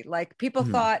crazy. Like people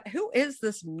thought, who is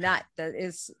this nut that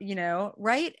is,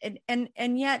 right. And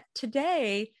yet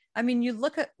today, I mean, you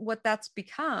look at what that's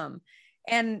become,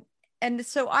 and and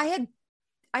so I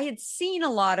had seen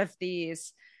a lot of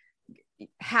these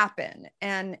happen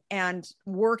and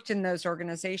worked in those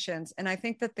organizations. And I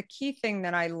think that the key thing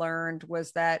that I learned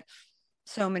was that,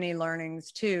 so many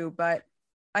learnings too, but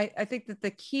I think that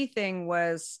the key thing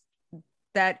was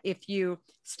that if you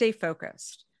stay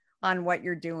focused on what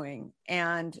you're doing,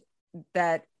 and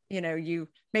that, you know, you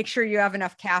make sure you have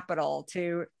enough capital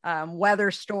to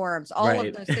weather storms, all Right.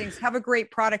 of those things, have a great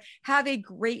product, have a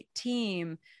great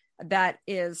team that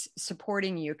is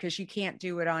supporting you, because you can't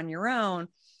do it on your own.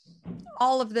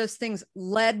 All of those things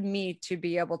led me to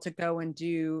be able to go and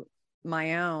do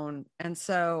my own. And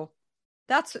so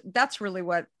that's really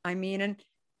what I mean. And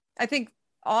I think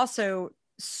also,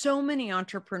 so many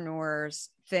entrepreneurs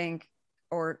think,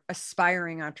 or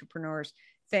aspiring entrepreneurs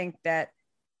think, that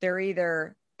they're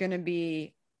either going to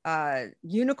be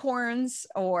unicorns,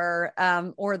 or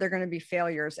they're going to be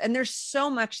failures. And there's so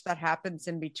much that happens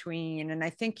in between. And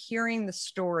I think hearing the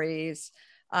stories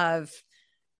of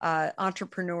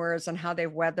entrepreneurs and how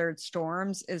they've weathered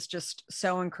storms is just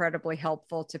so incredibly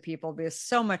helpful to people, because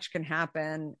so much can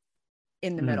happen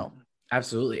in the middle.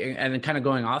 Absolutely. And kind of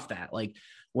going off that, like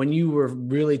when you were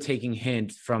really taking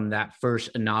hint from that first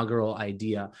inaugural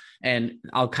idea, and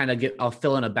I'll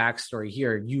fill in a backstory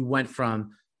here. You went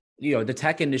from, the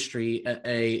tech industry,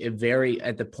 a very,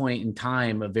 at the point in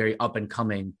time, a very up and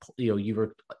coming, you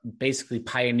were basically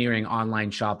pioneering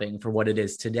online shopping for what it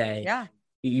is today. Yeah.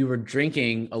 You were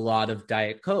drinking a lot of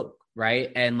Diet Coke,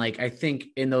 right? And like, I think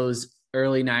in those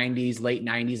early 90s, late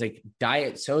 90s, like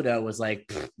diet soda was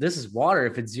like, this is water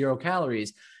if it's 0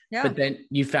 calories. Yeah. But then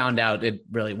you found out it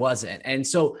really wasn't. And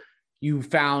so you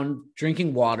found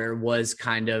drinking water was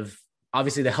kind of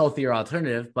obviously the healthier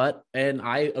alternative, and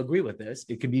I agree with this,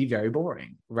 it could be very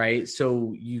boring, right?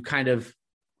 So you kind of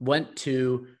went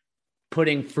to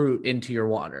putting fruit into your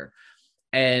water,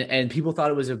 and people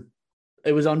thought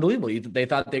it was unbelievable. They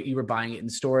thought that you were buying it in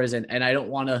stores, and I don't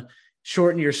want to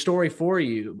shorten your story for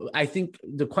you. I think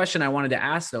the question I wanted to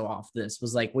ask though off this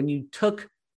was like, when you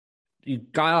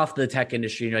got off the tech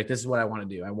industry and you're like, this is what I want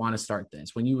to do, I want to start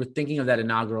this. When you were thinking of that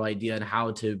inaugural idea and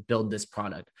how to build this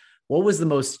product, what was the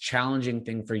most challenging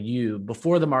thing for you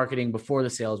before the marketing, before the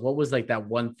sales? What was like that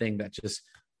one thing that just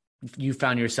you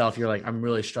found yourself, you're like, I'm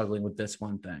really struggling with this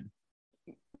one thing?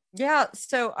 Yeah.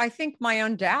 So I think my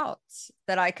own doubts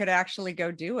that I could actually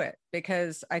go do it,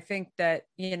 because I think that,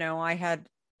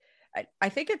 I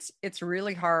think it's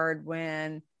really hard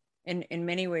when, in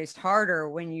many ways harder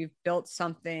when you've built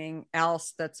something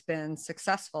else that's been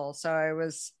successful. So I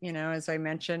was, as I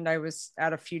mentioned, I was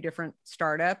at a few different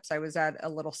startups. I was at a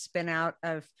little spin out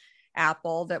of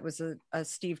Apple that was a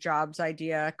Steve Jobs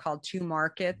idea called To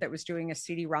Market, that was doing a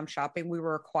CD-ROM shopping. We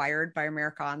were acquired by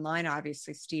America Online.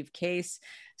 Obviously, Steve Case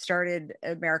started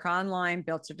America Online,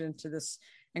 built it into this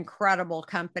incredible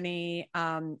company.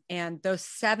 And those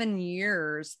 7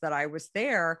 years that I was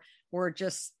there were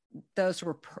just, those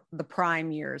were the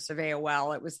prime years of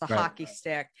AOL. It was the hockey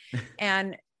stick.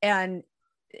 And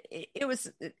it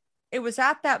was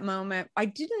at that moment, I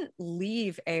didn't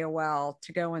leave AOL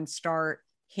to go and start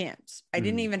Hint. I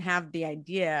didn't even have the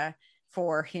idea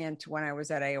for Hint when I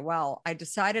was at AOL. I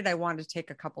decided I wanted to take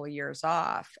a couple of years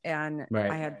off, and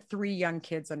I had 3 young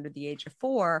kids under the age of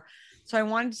 4. So I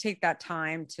wanted to take that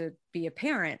time to be a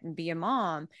parent and be a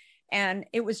mom. And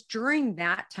it was during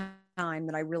that time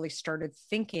that I really started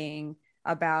thinking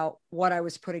about what I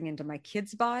was putting into my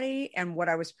kids' body and what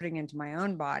I was putting into my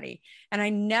own body. And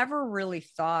I never really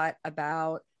thought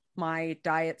about my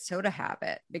diet soda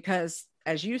habit, because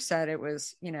as you said, it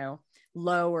was,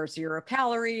 low or 0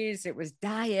 calories. It was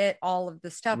diet, all of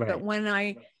the stuff. But when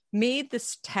I made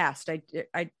this test,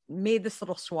 I made this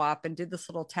little swap and did this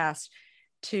little test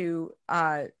to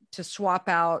swap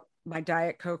out my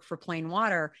Diet Coke for plain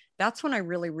water. That's when I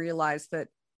really realized that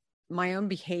my own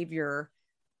behavior,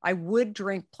 I would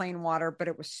drink plain water, but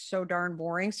it was so darn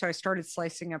boring. So I started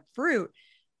slicing up fruit.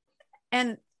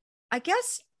 And I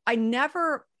guess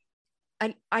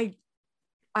I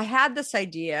had this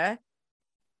idea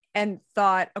and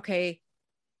thought, okay,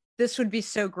 this would be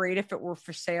so great if it were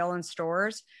for sale in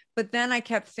stores. But then I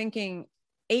kept thinking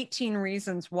 18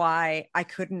 reasons why I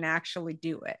couldn't actually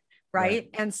do it. Right.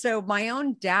 And so my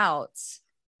own doubts,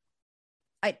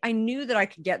 I knew that I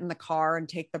could get in the car and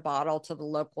take the bottle to the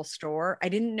local store. I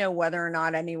didn't know whether or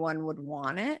not anyone would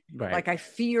want it. Like, I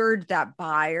feared that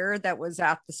buyer that was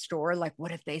at the store. Like,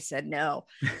 what if they said no?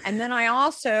 And then I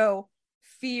also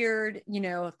feared,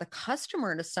 the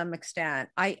customer to some extent.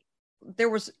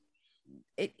 It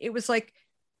was like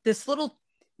this little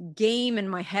game in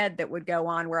my head that would go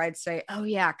on where I'd say, oh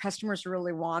yeah, customers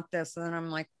really want this. And then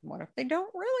I'm like, what if they don't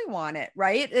really want it?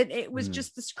 Right. It was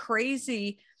just this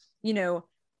crazy, you know,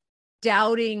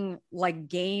 doubting like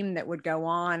game that would go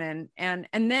on. And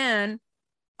then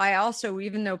I also,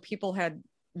 even though people had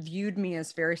viewed me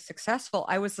as very successful,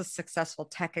 I was a successful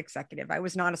tech executive. I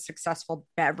was not a successful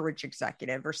beverage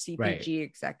executive or CPG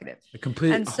executive. A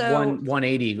complete and so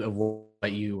 180 of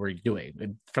what you were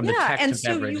doing from the tech and to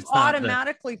so beverage. you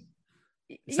automatically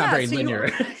it's not very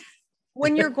linear.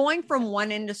 When you're going from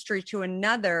one industry to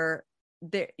another,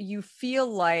 you feel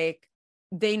like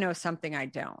they know something I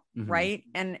don't, right?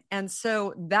 And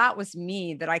so that was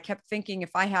me, that I kept thinking,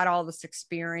 if I had all this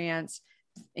experience,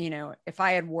 you know, if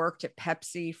I had worked at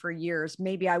Pepsi for years,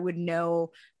 maybe I would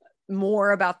know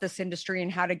more about this industry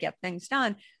and how to get things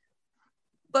done.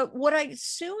 But what I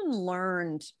soon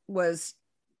learned was,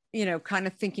 you know, kind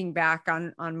of thinking back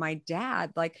on my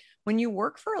dad, like when you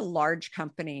work for a large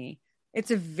company,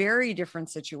 it's a very different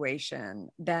situation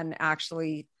than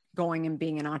actually going and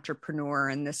being an entrepreneur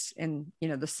in you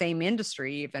know, the same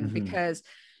industry, even because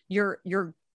your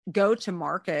go to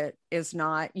market is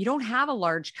not, you don't have a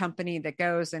large company that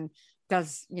goes and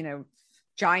does, you know,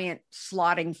 giant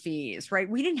slotting fees, right?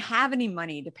 We didn't have any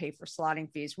money to pay for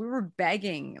slotting fees. We were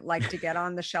begging like to get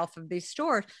on the shelf of these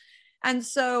stores. And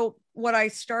so what I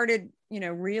started, you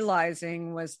know,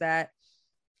 realizing was that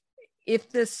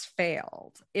if this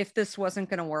failed, if this wasn't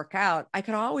going to work out, I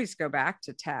could always go back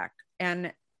to tech.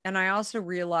 And I also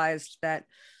realized that,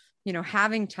 you know,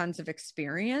 having tons of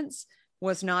experience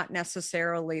was not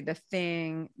necessarily the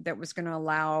thing that was going to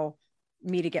allow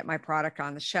me to get my product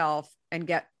on the shelf and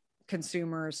get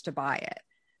consumers to buy it,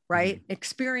 right?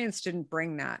 Experience didn't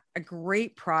bring that. A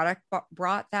great product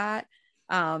brought that.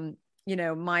 You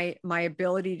know, my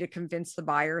ability to convince the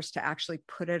buyers to actually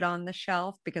put it on the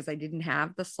shelf because I didn't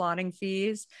have the slotting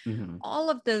fees.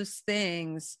 All of those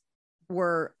things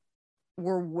were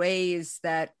ways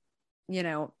that, you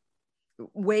know,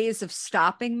 ways of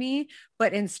stopping me.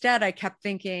 But instead I kept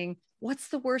thinking, what's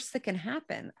the worst that can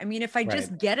happen? I mean, if I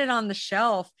just get it on the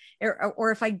shelf,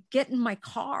 or if I get in my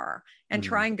car and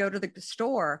try and go to the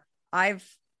store,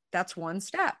 that's one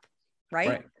step,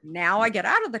 right? Now I get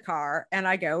out of the car and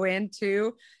I go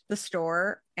into the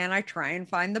store and I try and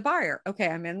find the buyer. Okay,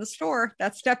 I'm in the store.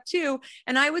 That's step 2.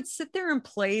 And I would sit there and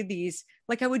play these,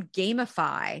 like I would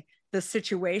gamify the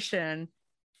situation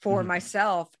for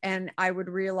myself. And I would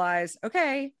realize,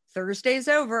 okay, Thursday's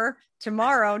over.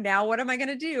 Tomorrow, now what am I going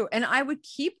to do? And I would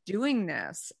keep doing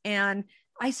this. And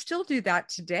I still do that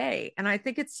today. And I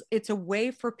think it's a way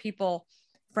for people,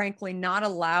 frankly, not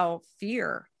allow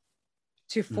fear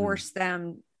to force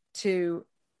them to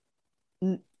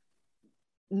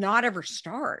not ever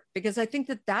start, because I think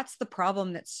that that's the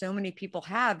problem that so many people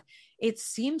have. It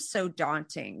seems so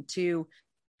daunting to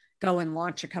go and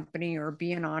launch a company or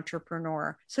be an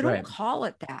entrepreneur. So don't call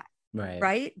it that.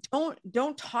 Right.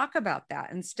 Don't talk about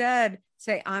that. Instead,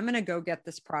 say, I'm going to go get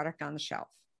this product on the shelf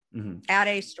at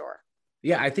a store.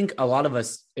 Yeah. I think a lot of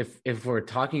us, if we're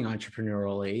talking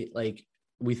entrepreneurially, like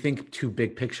we think too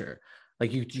big picture,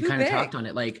 like you kind of talked on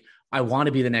it. Like, I want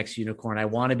to be the next unicorn. I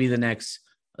want to be the next,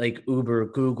 like Uber,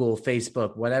 Google,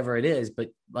 Facebook, whatever it is. But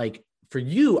like for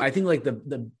you, I think like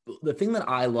the thing that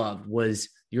I loved was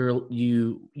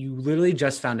you literally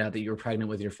just found out that you were pregnant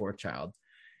with your 4th child.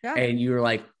 And you were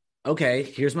like, okay,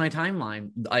 here's my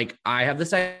timeline. Like, I have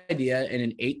this idea, and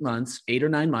in 8 or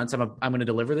 9 months, I'm going to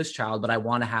deliver this child, but I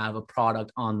want to have a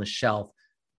product on the shelf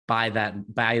by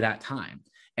that time.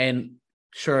 And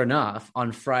sure enough,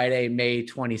 on Friday, May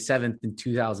 27th in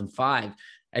 2005,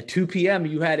 at 2 p.m.,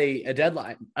 you had a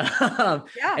deadline.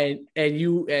 And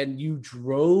you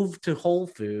drove to Whole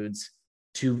Foods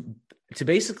to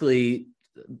basically,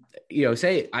 you know,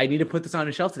 say, I need to put this on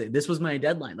a shelf today. This was my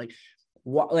deadline. Like,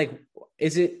 what? Like,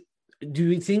 do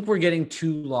you think we're getting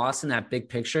too lost in that big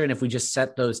picture? And if we just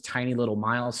set those tiny little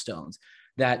milestones,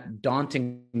 that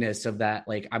dauntingness of that,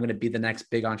 like, I'm going to be the next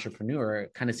big entrepreneur,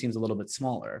 kind of seems a little bit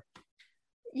smaller.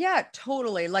 Yeah,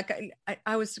 totally. Like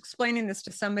I was explaining this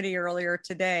to somebody earlier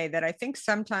today, that I think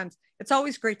sometimes it's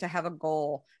always great to have a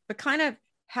goal, but kind of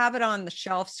have it on the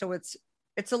shelf so it's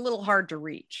a little hard to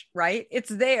reach, right? It's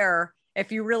there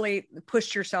if you really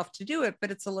push yourself to do it,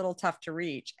 but it's a little tough to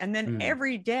reach. And then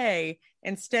every day,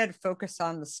 instead, focus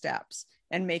on the steps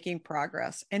and making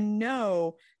progress, and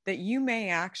know that you may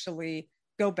actually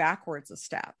go backwards a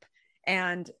step,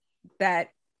 and that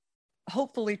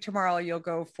hopefully tomorrow you'll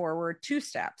go forward 2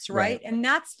 steps, right? And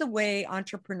that's the way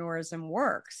entrepreneurism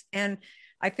works. And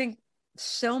I think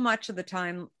so much of the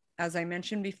time, as I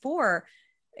mentioned before,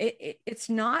 it's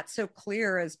not so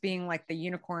clear as being like the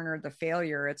unicorn or the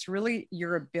failure. It's really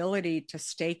your ability to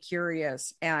stay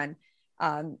curious and,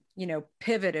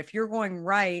 pivot if you're going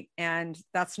right and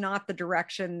that's not the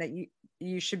direction that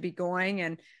you should be going.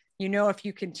 And, if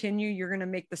you continue, you're going to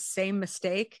make the same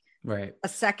mistake right a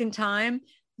second time,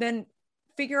 then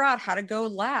figure out how to go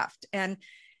left. And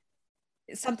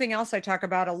something else I talk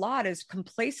about a lot is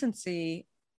complacency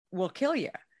will kill you,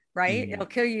 right? It'll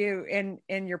kill you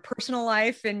in your personal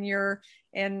life, in your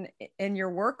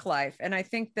work life. And I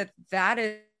think that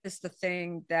is the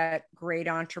thing that great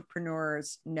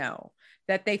entrepreneurs know,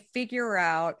 that they figure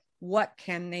out what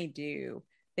can they do.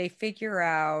 They figure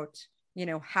out,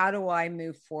 how do I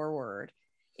move forward?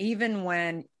 Even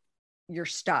when you're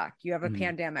stuck, you have a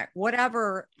pandemic,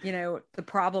 whatever, the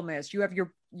problem is, you have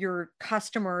your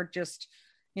customer just,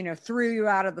 threw you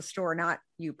out of the store, not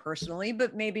you personally,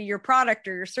 but maybe your product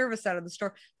or your service out of the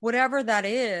store, whatever that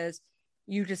is,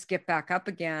 you just get back up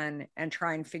again and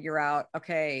try and figure out,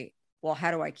 okay, well,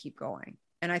 how do I keep going?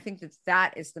 And I think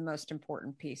that is the most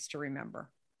important piece to remember.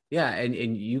 Yeah.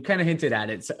 And you kind of hinted at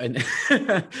it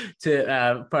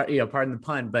pardon the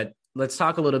pun, but let's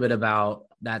talk a little bit about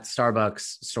that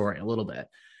Starbucks story a little bit.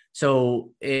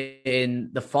 So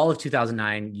in the fall of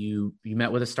 2009, you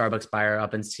met with a Starbucks buyer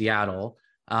up in Seattle,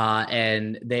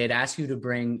 and they had asked you to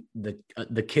bring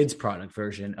the kids product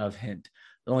version of Hint.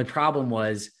 The only problem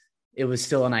was it was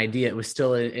still an idea. It was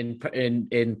still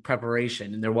in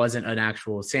preparation, and there wasn't an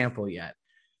actual sample yet.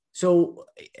 So,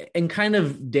 and kind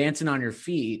of dancing on your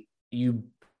feet, you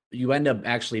end up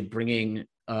actually bringing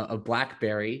a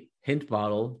Blackberry Hint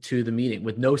bottle to the meeting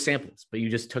with no samples, but you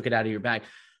just took it out of your bag.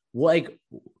 Like,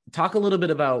 talk a little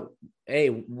bit about,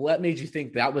 what made you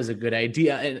think that was a good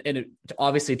idea? And it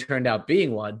obviously turned out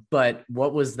being one, but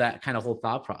what was that kind of whole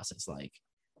thought process like?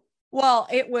 Well,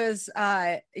 it was,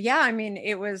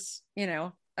 it was,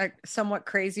 a somewhat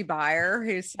crazy buyer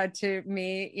who said to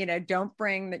me, don't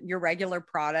bring your regular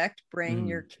product, bring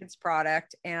your kids'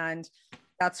 product. And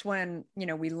that's when,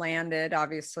 we landed.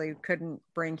 Obviously, couldn't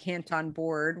bring Hint on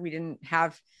board. We didn't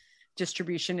have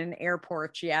distribution in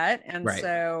airports yet. And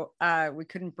so we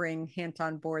couldn't bring Hint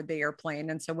on board the airplane.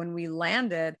 And so when we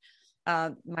landed,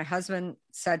 my husband,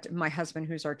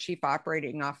 who's our chief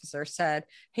operating officer, said,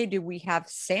 "Hey, do we have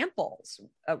samples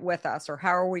with us, or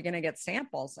how are we going to get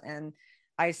samples?" And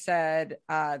I said,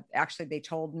 actually, they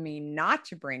told me not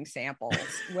to bring samples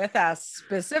with us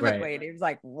specifically. And he was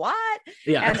like, "What?"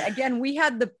 Yeah. And again, we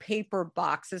had the paper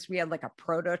boxes. We had like a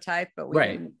prototype, but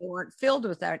we weren't filled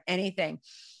with anything.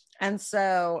 And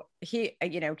so he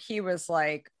was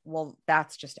like, "Well,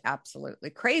 that's just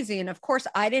absolutely crazy." And of course,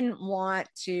 I didn't want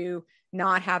to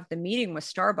not have the meeting with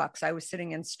Starbucks. I was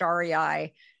sitting in starry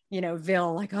eye,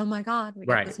 Ville, like, "Oh my God, we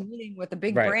got this meeting with a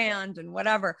big brand and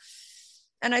whatever."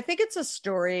 And I think it's a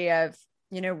story of,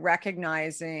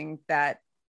 recognizing that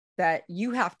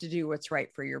you have to do what's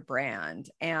right for your brand.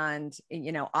 And,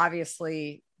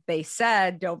 obviously they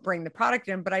said, "Don't bring the product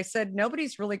in." But I said,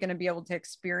 nobody's really going to be able to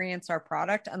experience our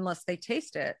product unless they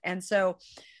taste it. And so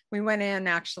we went in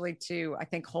actually to, I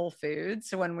think, Whole Foods.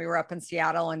 So when we were up in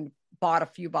Seattle, and bought a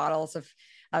few bottles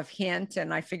of Hint.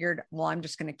 And I figured, well, I'm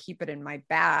just going to keep it in my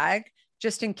bag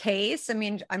just in case. I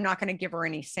mean, I'm not going to give her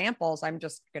any samples. I'm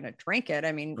just going to drink it.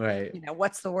 I mean,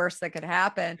 what's the worst that could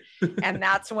happen? And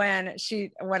that's when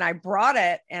I brought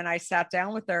it and I sat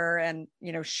down with her and,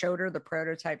 showed her the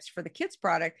prototypes for the kids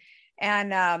product.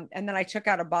 And then I took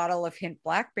out a bottle of Hint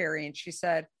Blackberry, and she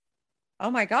said, "Oh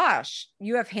my gosh,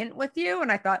 you have Hint with you?"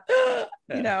 And I thought, oh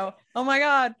my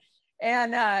God.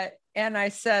 And I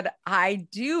said, "I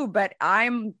do, but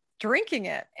I'm drinking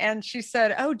it." And she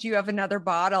said, "Oh, do you have another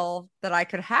bottle that I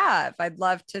could have? I'd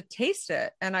love to taste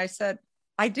it." And I said,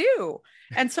 "I do."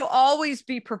 And so always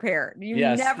be prepared. You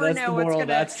never know what's going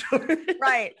to,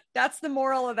 right. That's the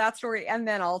moral of that story. And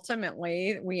then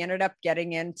ultimately we ended up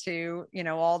getting into,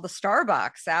 all the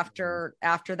Starbucks after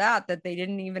that they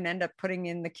didn't even end up putting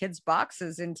in the kids'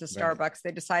 boxes into Starbucks.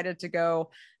 They decided to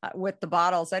go with the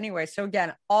bottles anyway. So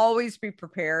again, always be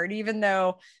prepared, even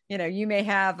though, you may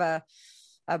have a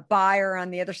buyer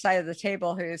on the other side of the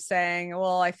table who's saying,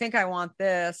 "Well, I think I want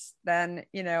this," then,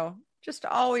 just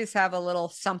always have a little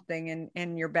something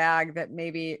in your bag that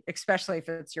maybe, especially if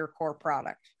it's your core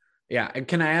product. Yeah. And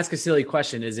can I ask a silly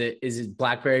question? Is it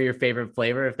Blackberry your favorite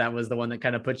flavor, if that was the one that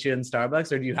kind of put you in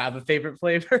Starbucks, or do you have a favorite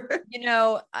flavor?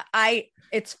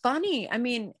 It's funny. I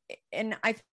mean, and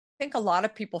I think a lot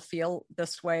of people feel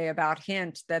this way about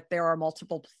Hint, that there are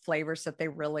multiple flavors that they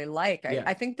really like.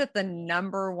 I think that the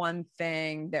number one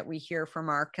thing that we hear from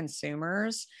our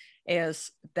consumers is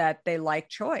that they like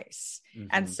choice.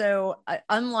 And so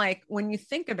unlike when you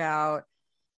think about,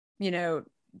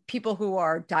 people who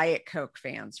are Diet Coke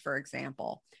fans, for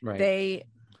example, Right.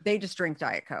 they just drink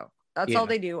Diet Coke. That's all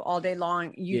they do all day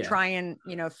long. You try and,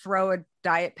 throw a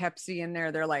Diet Pepsi in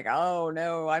there. They're like, oh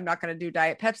no, I'm not going to do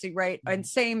Diet Pepsi. Right. And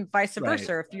same vice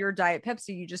versa. If you're Diet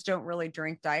Pepsi, you just don't really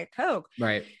drink Diet Coke.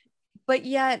 Right. But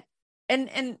yet,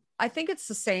 and I think it's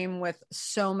the same with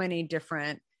so many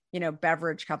different,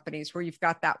 beverage companies where you've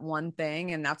got that one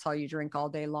thing and that's all you drink all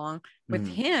day long. With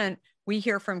Hint, we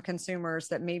hear from consumers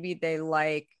that maybe they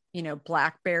like,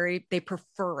 blackberry, they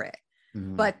prefer it.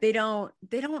 But they don't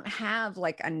have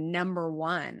like a number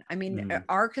one. I mean,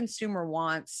 our consumer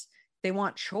they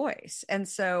want choice. And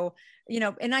so,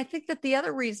 and I think that the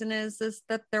other reason is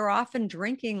that they're often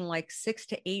drinking like 6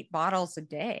 to 8 bottles a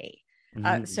day.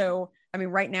 So, I mean,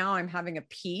 right now I'm having a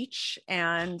peach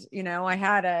and, I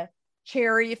had a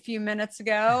cherry a few minutes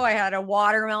ago. I had a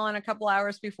watermelon a couple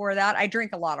hours before that. I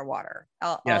drink a lot of water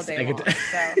all day long.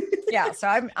 So yeah. So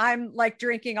I'm like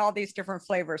drinking all these different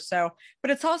flavors. So,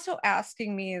 but it's also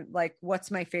asking me like,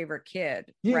 what's my favorite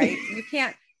kid, right?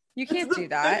 You can't do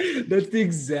that. That's the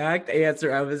exact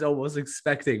answer I was almost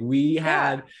expecting. We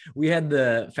had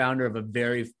the founder of a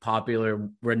very popular,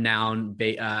 renowned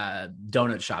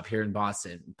donut shop here in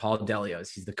Boston, Paul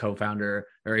Delios. He's the co-founder,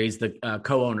 or he's the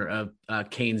co-owner of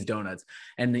Cane's Donuts.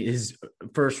 And his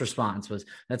first response was,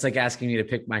 "That's like asking me to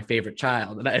pick my favorite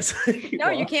child." And I was like,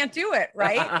 "No, you can't do it,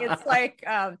 right?" It's like,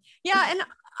 and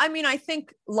I mean, I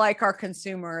think like our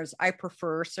consumers, I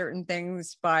prefer certain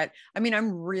things, but I mean,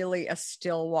 I'm really a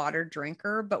still water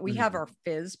drinker, but we have our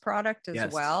Fizz product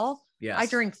as well. Yes. I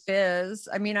drink Fizz.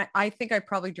 I mean, I think I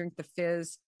probably drink the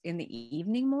Fizz in the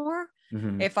evening more.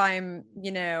 If I'm,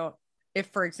 if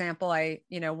for example, I,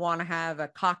 want to have a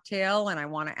cocktail and I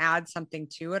want to add something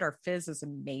to it, our Fizz is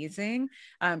amazing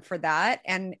for that.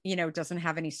 And, doesn't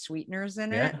have any sweeteners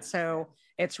in it. So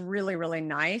it's really, really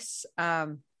nice.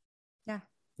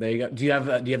 There you go. Do you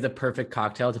have the perfect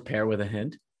cocktail to pair with a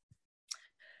Hint?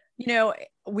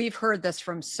 We've heard this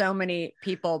from so many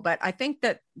people, but I think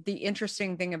that the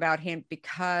interesting thing about Hint,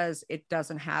 because it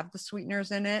doesn't have the sweeteners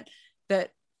in it,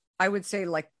 that I would say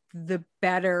like the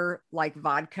better like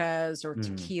vodkas or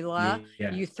tequila,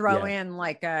 you throw in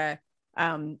like a,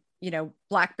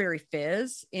 blackberry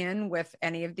fizz in with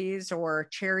any of these, or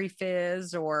cherry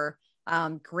fizz, or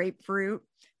grapefruit.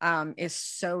 Is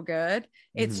so good.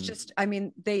 It's just, I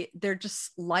mean, they're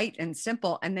just light and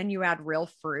simple. And then you add real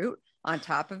fruit on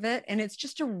top of it. And it's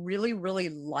just a really, really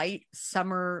light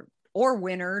summer or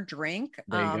winter drink.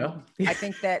 There you go. I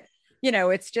think that,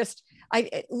 it's just,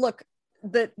 look,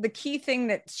 the key thing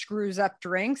that screws up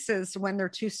drinks is when they're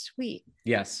too sweet.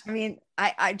 Yes. I mean,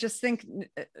 I just think,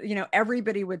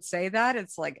 everybody would say that.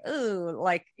 It's like, oh,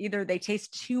 like either they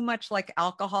taste too much like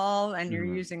alcohol and you're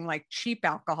using like cheap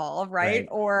alcohol, right?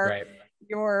 Or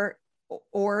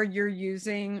you're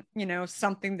using,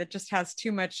 something that just has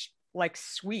too much like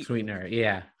sweetener.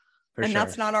 Yeah. And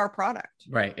that's not our product.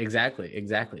 Right.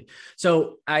 Exactly.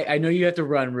 So I know you have to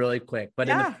run really quick, but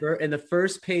in the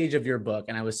first page of your book,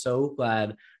 and I was so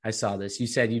glad I saw this, you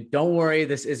said, don't worry,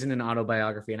 this isn't an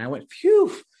autobiography. And I went,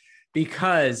 phew,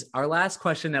 because our last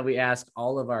question that we ask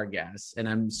all of our guests, and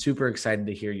I'm super excited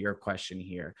to hear your question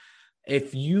here.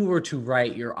 If you were to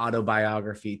write your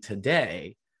autobiography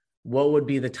today, what would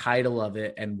be the title of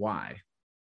it and why?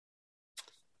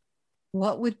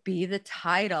 What would be the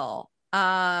title?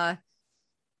 That's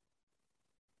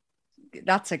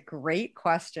a great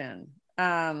question.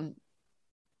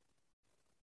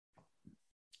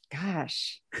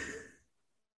 Gosh,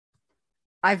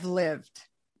 I've lived.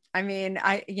 I mean,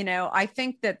 I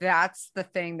think that that's the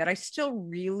thing, that I still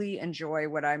really enjoy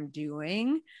what I'm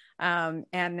doing. And,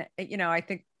 I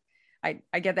think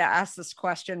I get asked this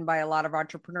question by a lot of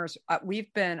entrepreneurs.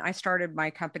 I started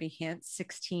my company Hint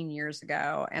 16 years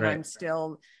ago, and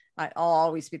I'll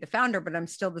always be the founder, but I'm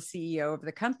still the CEO of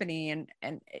the company. And,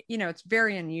 it's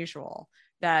very unusual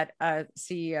that a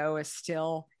CEO is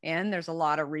still in. There's a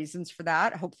lot of reasons for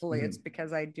that. Hopefully it's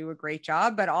because I do a great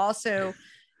job, but also,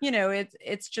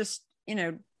 it's just,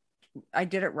 I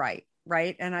did it right.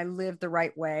 And I lived the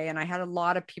right way. And I had a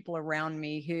lot of people around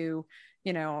me who,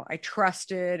 I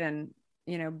trusted and,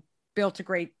 built a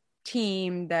great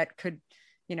team that could,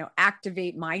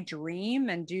 activate my dream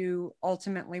and do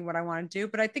ultimately what I want to do.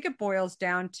 But I think it boils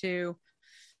down to,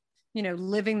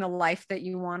 living the life that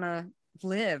you want to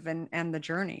live and the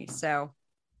journey. So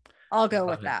I'll go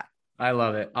with that. I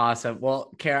love it. Awesome.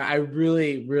 Well, Kara, I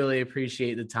really, really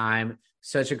appreciate the time.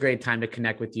 Such a great time to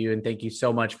connect with you. And thank you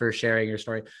so much for sharing your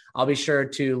story. I'll be sure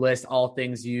to list all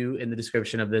things you in the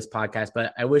description of this podcast,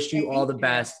 but I wish you all the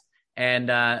best. And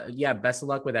best of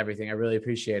luck with everything. I really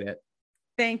appreciate it.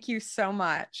 Thank you so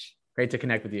much. Great to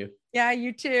connect with you. Yeah,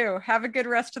 you too. Have a good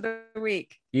rest of the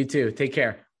week. You too. Take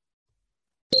care.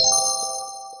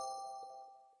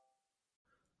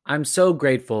 I'm so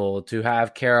grateful to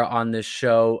have Kara on this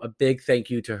show. A big thank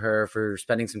you to her for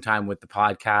spending some time with the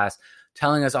podcast,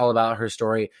 telling us all about her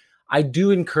story. I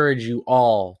do encourage you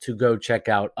all to go check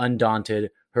out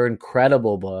Undaunted, her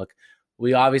incredible book.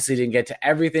 We obviously didn't get to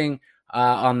everything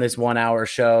on this 1 hour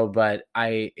show, but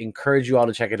I encourage you all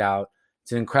to check it out.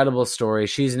 It's an incredible story.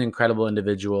 She's an incredible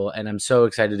individual, and I'm so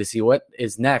excited to see what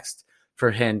is next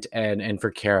for Hint and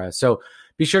for Kara. So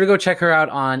be sure to go check her out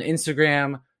on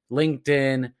Instagram,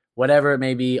 LinkedIn, whatever it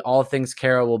may be. All things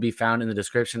Kara will be found in the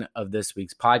description of this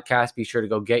week's podcast. Be sure to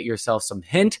go get yourself some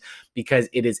Hint because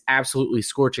it is absolutely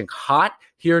scorching hot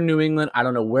here in New England. I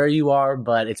don't know where you are,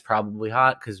 but it's probably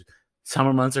hot because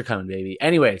summer months are coming, baby.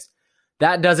 Anyways,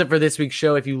 that does it for this week's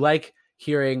show. If you like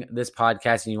hearing this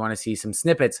podcast and you want to see some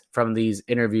snippets from these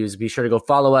interviews, be sure to go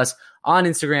follow us on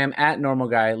Instagram at Normal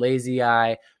Guy Lazy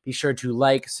Eye. Be sure to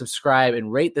like, subscribe,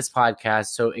 and rate this podcast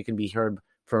so it can be heard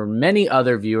for many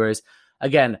other viewers.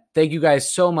 Again, thank you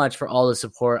guys so much for all the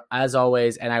support as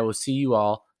always, and I will see you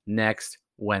all next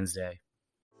Wednesday.